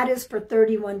that is for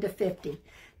 31 to 50.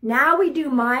 Now we do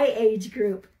my age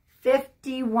group,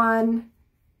 51.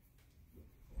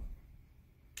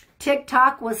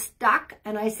 TikTok was stuck,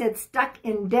 and I said stuck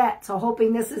in debt. So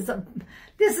hoping this is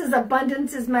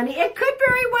abundance is money. It could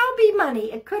very well be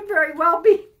money. It could very well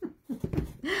be.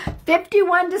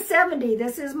 51 to 70.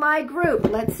 This is my group.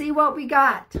 Let's see what we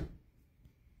got.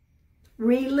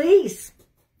 Release.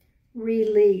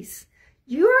 Release.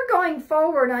 You are going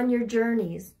forward on your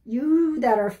journeys. You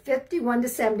that are 51 to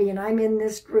 70, and I'm in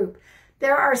this group.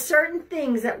 There are certain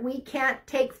things that we can't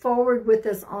take forward with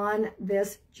us on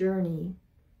this journey.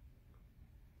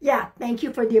 Yeah, thank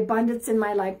you for the abundance in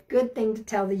my life. Good thing to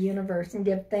tell the universe and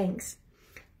give thanks.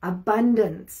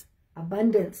 Abundance.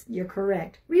 Abundance, you're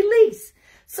correct. Release.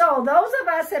 So those of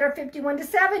us that are 51 to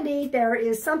 70, there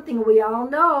is something we all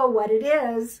know what it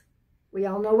is. We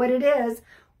all know what it is.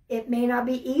 It may not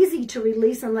be easy to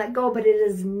release and let go, but it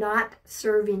is not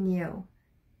serving you.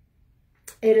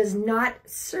 It is not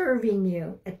serving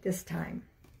you at this time.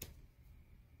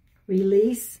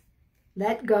 Release,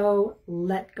 let go,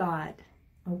 let God.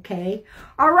 Okay.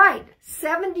 All right.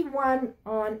 71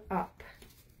 on up.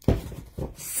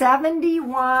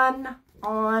 71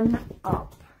 on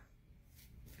up.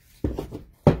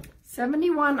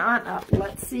 71 on up.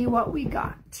 Let's see what we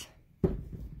got.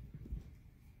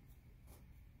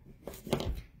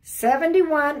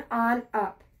 71 on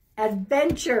up.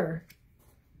 Adventure.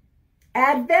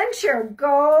 Adventure.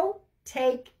 Go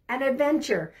take an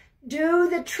adventure. Do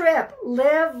the trip.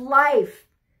 Live life.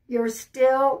 You're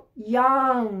still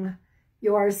young.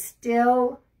 You're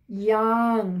still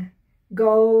young.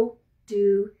 Go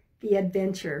do the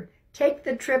adventure. Take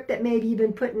the trip that maybe you've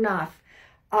been putting off.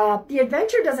 The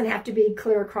adventure doesn't have to be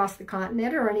clear across the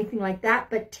continent or anything like that,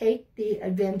 but take the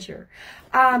adventure.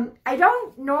 I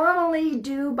don't normally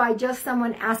do by just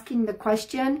someone asking the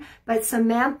question, but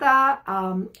Samantha,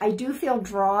 I do feel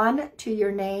drawn to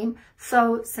your name.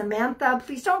 So Samantha,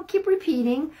 please don't keep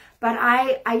repeating, but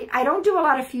I don't do a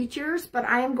lot of futures, but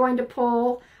I am going to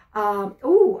pull, I'm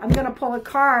going to pull a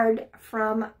card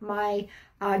from my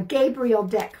Gabriel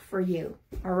deck for you,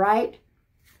 all right?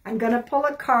 I'm going to pull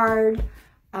a card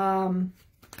from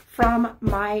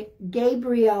my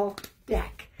Gabriel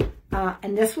deck.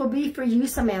 And this will be for you,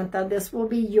 Samantha. This will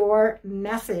be your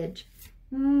message.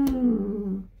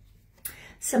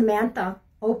 Samantha,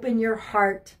 open your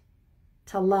heart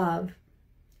to love.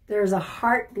 There's a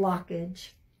heart blockage,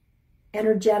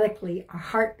 energetically, a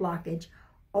heart blockage.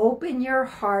 Open your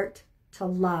heart to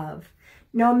love.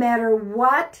 No matter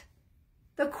what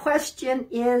the question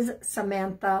is,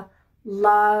 Samantha,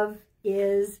 love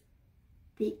is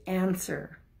the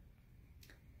answer.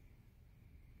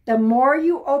 The more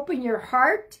you open your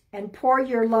heart and pour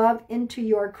your love into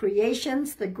your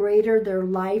creations, the greater their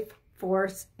life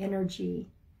force energy.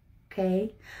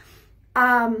 Okay?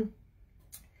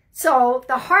 So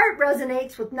the heart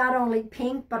resonates with not only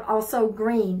pink, but also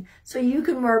green. So you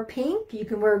can wear pink, you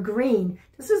can wear green.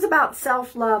 This is about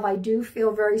self-love. I do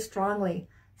feel very strongly.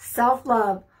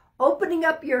 Self-love. Opening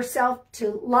up yourself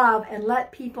to love and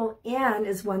let people in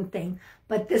is one thing,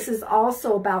 but this is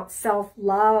also about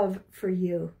self-love for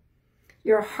you.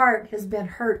 Your heart has been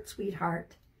hurt,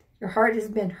 sweetheart. Your heart has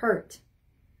been hurt.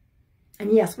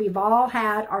 And yes, we've all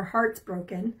had our hearts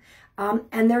broken.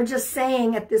 And they're just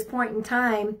saying at this point in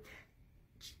time,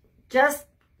 just,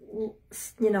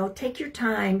 take your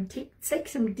time, take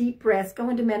some deep breaths, go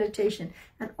into meditation,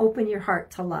 and open your heart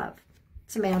to love.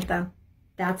 Samantha,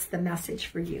 that's the message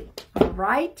for you. All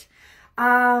right?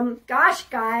 Gosh,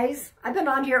 guys, I've been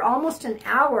on here almost an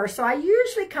hour, so I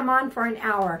usually come on for an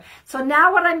hour. So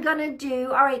now what I'm going to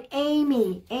do, all right,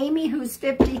 Amy, who's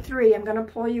 53, I'm going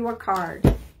to pull you a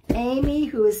card. Amy,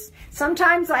 who is,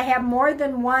 sometimes I have more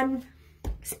than one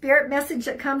spirit message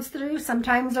that comes through.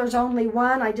 Sometimes there's only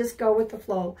one. I just go with the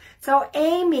flow. So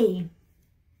Amy,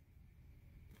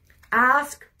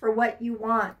 ask for what you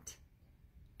want.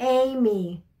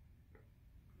 Amy.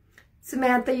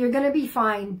 Samantha, you're going to be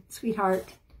fine,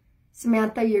 sweetheart.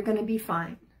 Samantha, you're going to be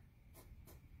fine.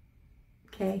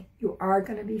 Okay? You are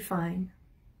going to be fine.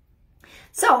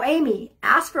 So, Amy,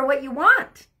 ask for what you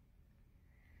want.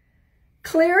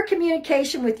 Clear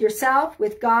communication with yourself,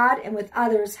 with God, and with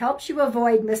others helps you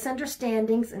avoid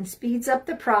misunderstandings and speeds up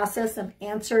the process of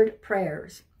answered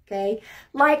prayers. Okay?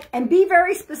 And be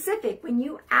very specific. When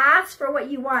you ask for what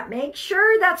you want, make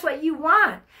sure that's what you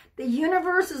want. The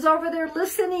universe is over there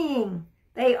listening.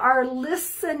 They are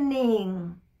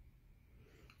listening.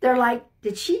 They're like,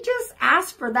 did she just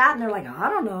ask for that? And they're like, I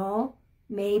don't know.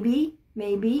 Maybe.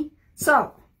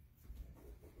 So,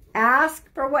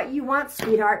 ask for what you want,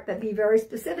 sweetheart, but be very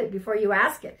specific before you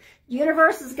ask it. The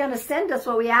universe is going to send us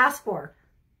what we ask for.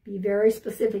 Be very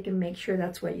specific and make sure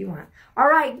that's what you want. All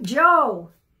right,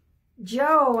 Joe.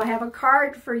 Joe, I have a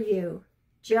card for you.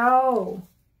 Joe.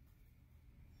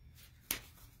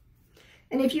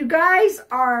 And if you guys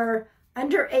are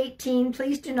under 18,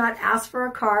 please do not ask for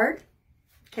a card.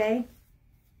 Okay?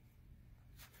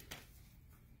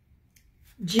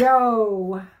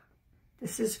 Joe.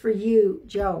 This is for you,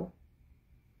 Joe.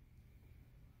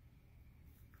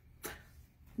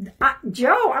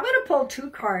 Joe, I'm going to pull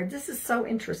two cards. This is so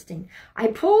interesting. I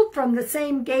pulled from the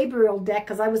same Gabriel deck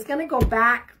because I was going to go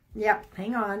back. Yep,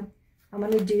 hang on. I'm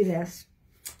going to do this.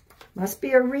 Must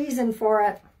be a reason for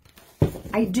it.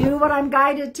 I do what I'm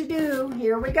guided to do.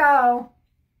 Here we go.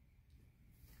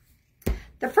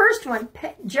 The first one,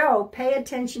 Joe, pay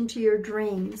attention to your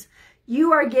dreams.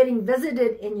 You are getting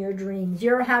visited in your dreams.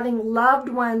 You're having loved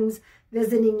ones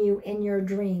visiting you in your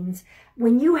dreams.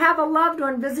 When you have a loved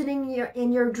one visiting you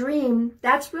in your dream,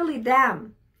 that's really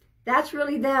them. That's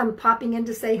really them popping in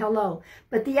to say hello.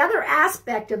 But the other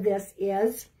aspect of this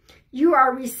is you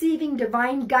are receiving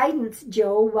divine guidance,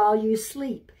 Joe, while you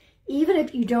sleep. Even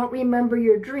if you don't remember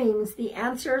your dreams, the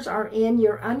answers are in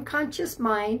your unconscious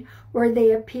mind where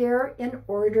they appear in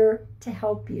order to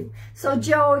help you. So,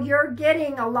 Joe, you're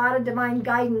getting a lot of divine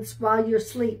guidance while you're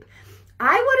asleep.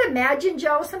 I would imagine,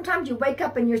 Joe, sometimes you wake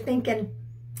up and you're thinking,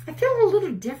 I feel a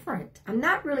little different. I'm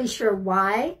not really sure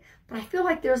why, but I feel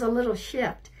like there's a little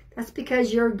shift. That's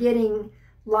because you're getting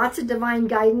lots of divine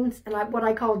guidance and what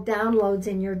I call downloads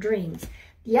in your dreams.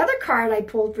 The other card I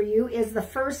pulled for you is the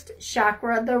first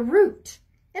chakra, the root.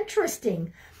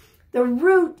 Interesting. The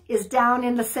root is down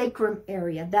in the sacrum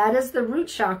area. That is the root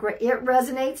chakra. It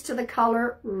resonates to the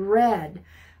color red.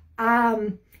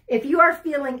 If you are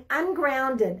feeling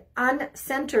ungrounded,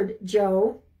 uncentered,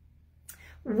 Joe,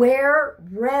 wear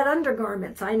red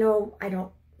undergarments. I know I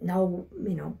don't know,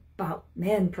 about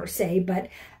men per se, but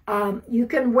you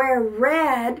can wear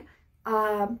red.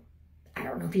 I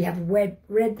don't know if you have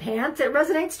red pants. It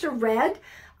resonates to red.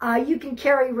 You can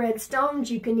carry red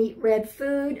stones. You can eat red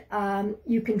food.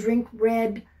 You can drink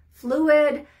red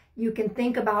fluid. You can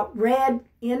think about red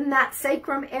in that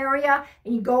sacrum area,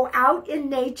 and you go out in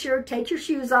nature, take your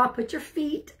shoes off, put your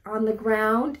feet on the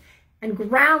ground, and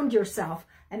ground yourself.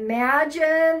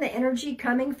 Imagine the energy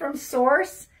coming from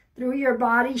source through your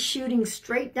body, shooting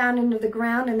straight down into the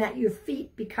ground, and that your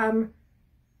feet become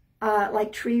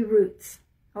like tree roots.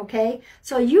 Okay,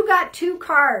 so you got 2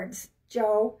 cards,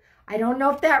 Joe. I don't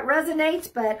know if that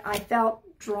resonates, but I felt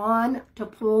drawn to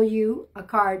pull you a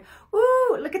card.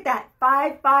 Ooh, look at that.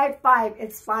 555.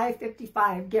 It's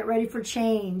 555. Get ready for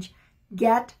change.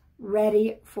 Get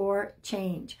ready for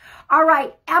change. All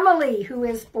right, Emily, who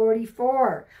is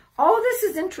 44. Oh, this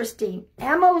is interesting.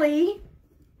 Emily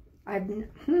and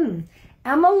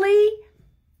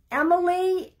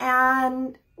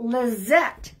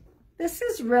Lizette. This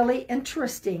is really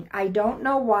interesting. I don't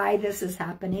know why this is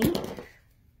happening.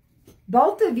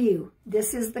 Both of you,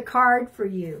 this is the card for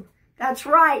you. That's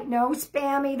right, no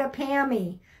spammy the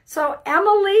pammy. So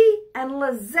Emily and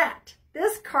Lizette,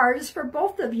 this card is for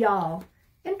both of y'all.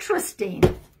 Interesting.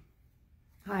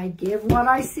 I give what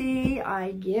I see.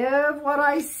 I give what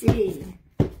I see.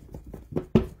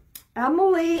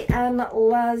 Emily and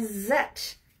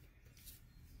Lizette.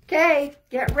 Okay,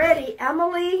 get ready.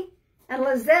 Emily and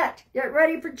Lizette, get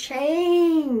ready for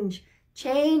change.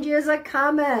 Change is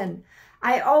a-coming.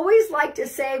 I always like to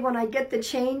say when I get the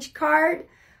change card,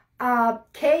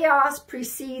 chaos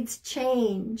precedes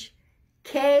change.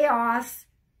 Chaos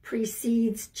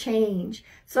precedes change.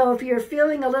 So if you're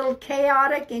feeling a little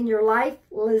chaotic in your life,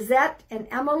 Lizette and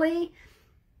Emily,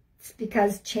 it's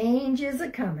because change is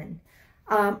a-coming.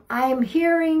 I am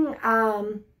hearing,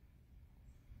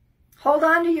 hold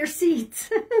on to your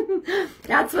seats.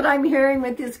 That's what I'm hearing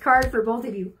with this card for both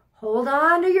of you. Hold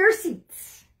on to your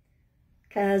seats.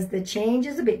 Because the change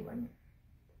is a big one.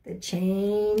 The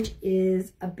change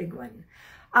is a big one.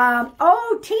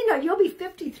 Oh, Tina, you'll be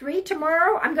 53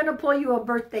 tomorrow. I'm going to pull you a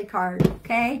birthday card,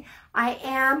 okay? I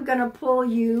am going to pull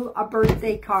you a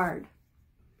birthday card.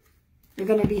 You're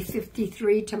going to be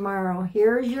 53 tomorrow.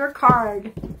 Here's your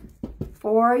card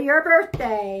for your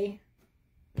birthday.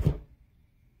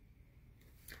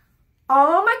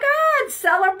 Oh my God,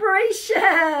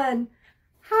 celebration.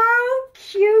 How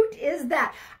cute is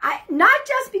that? Not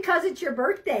just because it's your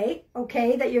birthday,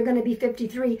 okay, that you're going to be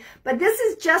 53, but this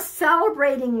is just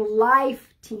celebrating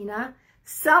life, Tina.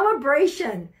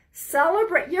 Celebration.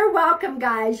 Celebrate. You're welcome,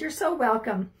 guys. You're so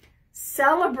welcome.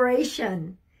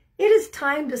 Celebration. It is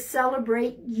time to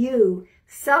celebrate you.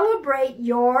 Celebrate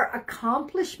your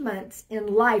accomplishments in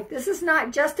life. This is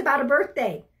not just about a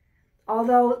birthday,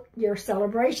 although your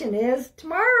celebration is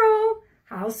tomorrow.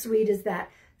 How sweet is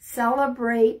that?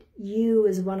 Celebrate you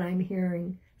is what I'm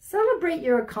hearing. Celebrate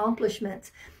your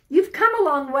accomplishments. You've come a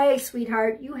long way,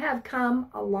 sweetheart. You have come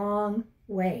a long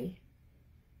way.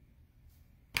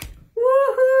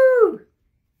 Woohoo!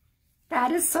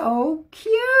 That is so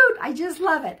cute. I just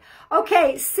love it.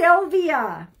 Okay,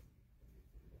 Sylvia.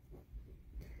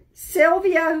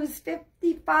 Sylvia, who's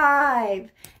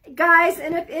 55. Guys,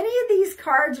 and if any of these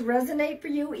cards resonate for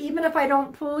you, even if I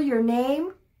don't pull your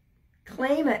name,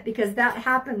 claim it, because that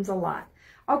happens a lot.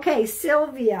 Okay,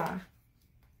 Sylvia.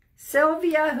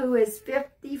 Sylvia, who is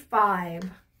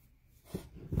 55.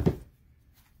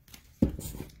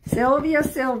 Sylvia,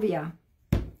 Sylvia.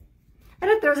 And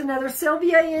if there's another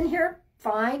Sylvia in here,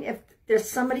 fine. If there's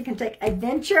somebody can take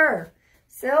adventure.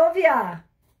 Sylvia.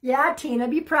 Yeah, Tina,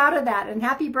 be proud of that. And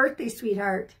happy birthday,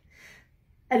 sweetheart.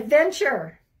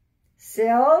 Adventure.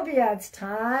 Sylvia, it's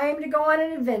time to go on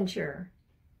an adventure.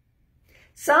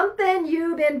 Something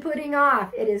you've been putting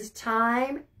off. It is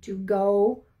time to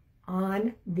go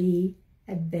on the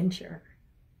adventure.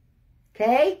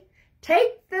 Okay?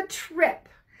 Take the trip.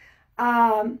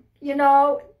 You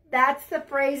know, that's the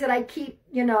phrase that I keep,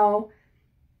 you know,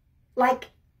 like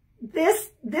this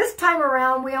time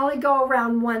around, we only go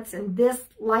around once in this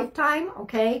lifetime,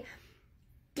 okay?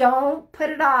 Don't put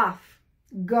it off.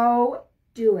 Go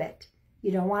do it.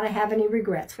 You don't want to have any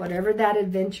regrets, whatever that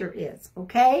adventure is,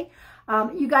 okay?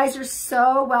 You guys are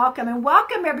so welcome. And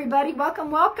welcome, everybody.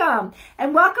 Welcome, welcome.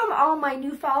 And welcome all my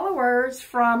new followers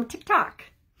from TikTok.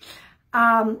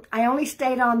 I only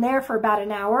stayed on there for about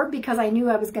an hour because I knew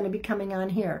I was going to be coming on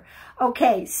here.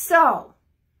 Okay, so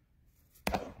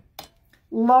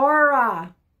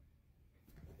Laura.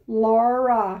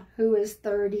 Laura, who is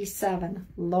 37.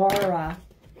 Laura.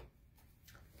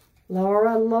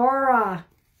 Laura, Laura.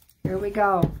 Here we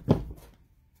go.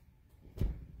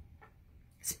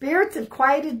 Spirits have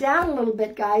quieted down a little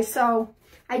bit, guys. So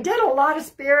I did a lot of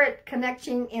spirit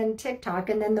connection in TikTok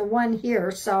and then the one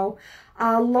here. So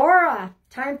Laura,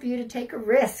 time for you to take a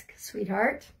risk,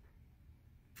 sweetheart.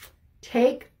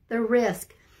 Take the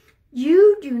risk.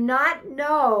 You do not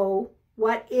know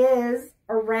what is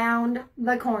around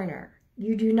the corner.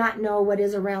 You do not know what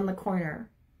is around the corner.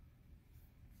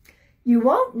 You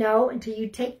won't know until you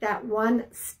take that one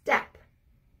step,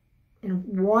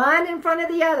 and one in front of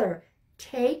the other.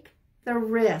 Take the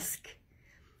risk.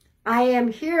 I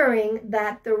am hearing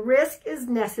that the risk is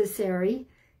necessary.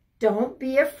 Don't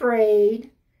be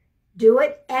afraid. Do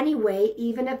it anyway,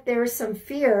 even if there's some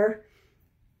fear.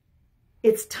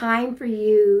 It's time for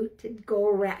you to go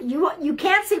around. You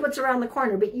can't see what's around the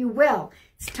corner, but you will.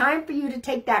 It's time for you to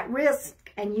take that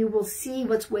risk, and you will see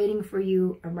what's waiting for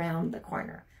you around the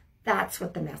corner. That's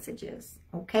what the message is,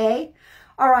 okay?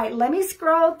 All right, let me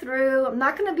scroll through. I'm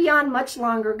not going to be on much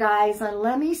longer, guys. And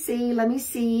let me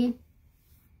see.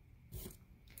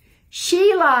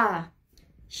 Sheila,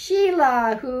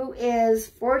 who is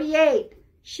 48.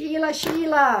 Sheila.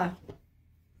 Sheila.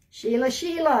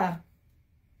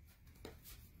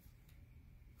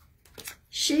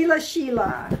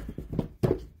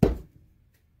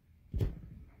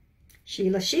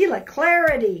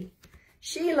 Clarity.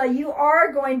 Sheila, you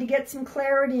are going to get some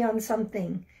clarity on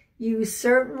something. You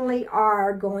certainly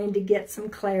are going to get some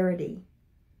clarity.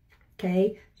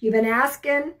 Okay? You've been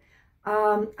asking.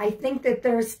 I think that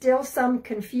there's still some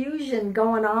confusion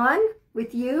going on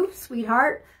with you,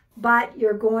 sweetheart, but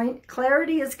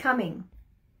clarity is coming.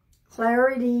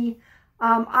 Clarity.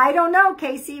 I don't know,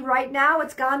 Casey. Right now,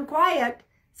 it's gone quiet.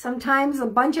 Sometimes a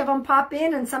bunch of them pop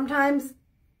in, and sometimes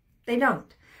they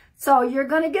don't. So you're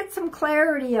going to get some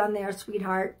clarity on there,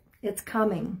 sweetheart. It's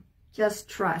coming. Just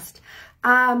trust.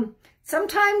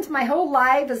 Sometimes my whole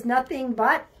life is nothing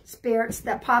but spirits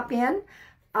that pop in.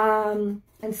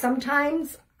 And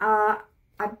sometimes I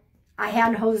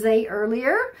had Jose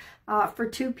earlier for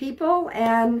 2 people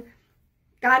and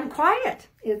gotten quiet.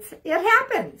 It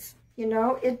happens. You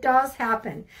know, it does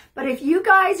happen. But if you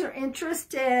guys are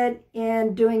interested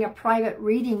in doing a private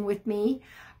reading with me,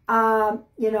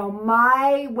 you know,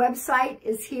 my website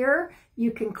is here.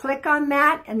 You can click on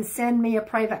that and send me a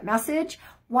private message.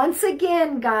 Once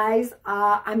again, guys,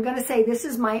 I'm going to say this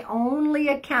is my only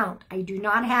account. I do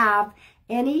not have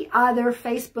any other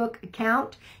Facebook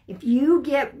account. If you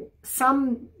get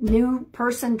some new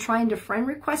person trying to friend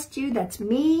request you, that's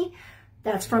me.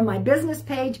 That's from my business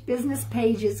page. Business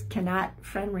pages cannot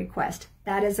friend request.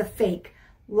 That is a fake.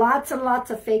 Lots and lots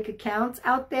of fake accounts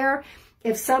out there.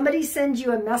 If somebody sends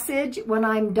you a message when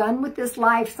I'm done with this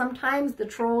live, sometimes the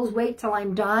trolls wait till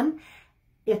I'm done.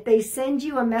 If they send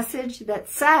you a message that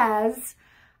says,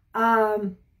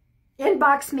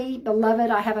 inbox me, beloved,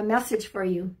 I have a message for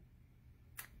you.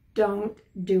 Don't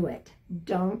do it.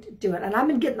 Don't do it. And I've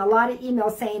been getting a lot of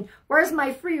emails saying, where's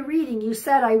my free reading? You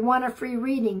said I want a free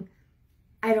reading.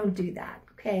 I don't do that,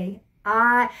 okay?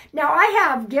 Now, I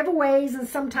have giveaways and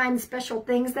sometimes special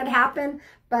things that happen,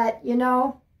 but, you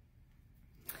know,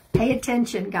 pay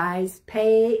attention, guys.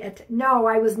 No,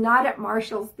 I was not at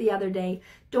Marshall's the other day.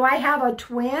 Do I have a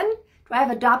twin? Do I have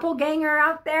a doppelganger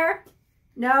out there?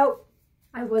 No,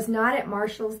 I was not at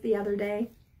Marshall's the other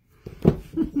day.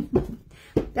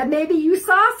 That maybe you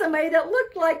saw somebody that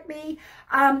looked like me.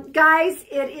 Guys,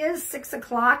 it is 6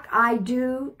 o'clock. I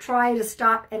do try to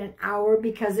stop at an hour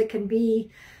because it can be,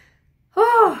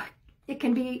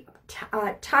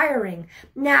 tiring.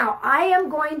 Now, I am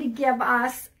going to give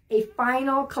us a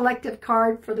final collective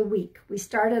card for the week. We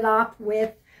started off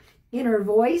with Inner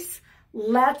Voice.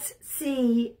 Let's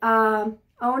see. Oh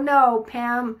no,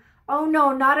 Pam. Oh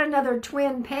no, not another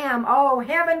twin Pam. Oh,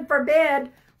 heaven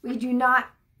forbid. We do not.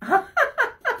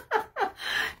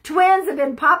 Twins have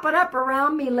been popping up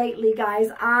around me lately, guys.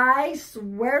 I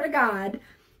swear to God,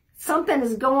 something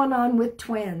is going on with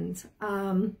twins.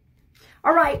 All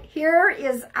right, here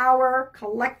is our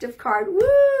collective card.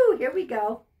 Woo, here we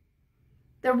go.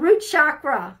 The root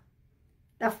chakra.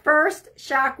 The first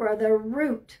chakra, the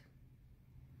root.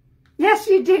 Yes,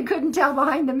 you did. Couldn't tell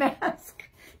behind the mask.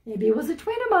 Maybe it was a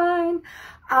twin of mine.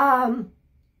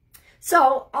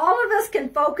 So all of us can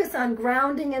focus on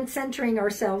grounding and centering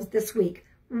ourselves this week.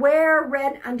 Wear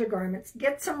red undergarments.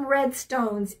 Get some red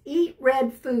stones. Eat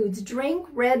red foods. Drink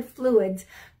red fluids.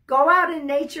 Go out in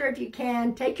nature if you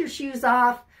can. Take your shoes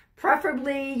off,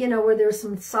 preferably, you know, where there's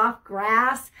some soft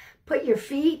grass. Put your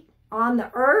feet on the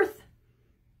earth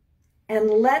and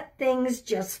let things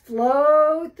just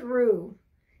flow through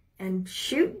and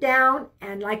shoot down,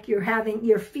 and like you're having,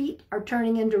 your feet are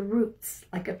turning into roots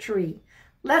like a tree.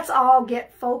 Let's all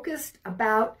get focused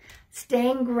about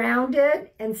staying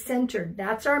grounded and centered.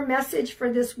 That's our message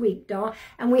for this week.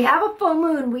 And we have a full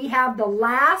moon. We have the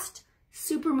last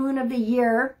super moon of the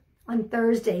year on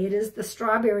Thursday. It is the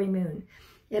strawberry moon.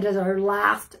 It is our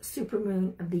last super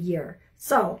moon of the year.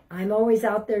 So I'm always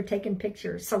out there taking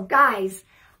pictures. So guys,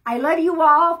 I love you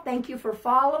all. Thank you for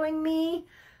following me.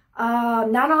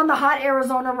 Not on the hot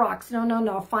Arizona rocks. No, no,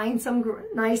 no. Find some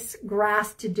nice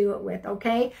grass to do it with,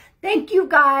 okay? Thank you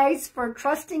guys for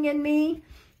trusting in me.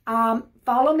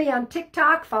 Follow me on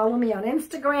TikTok. Follow me on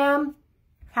Instagram.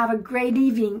 Have a great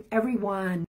evening, everyone.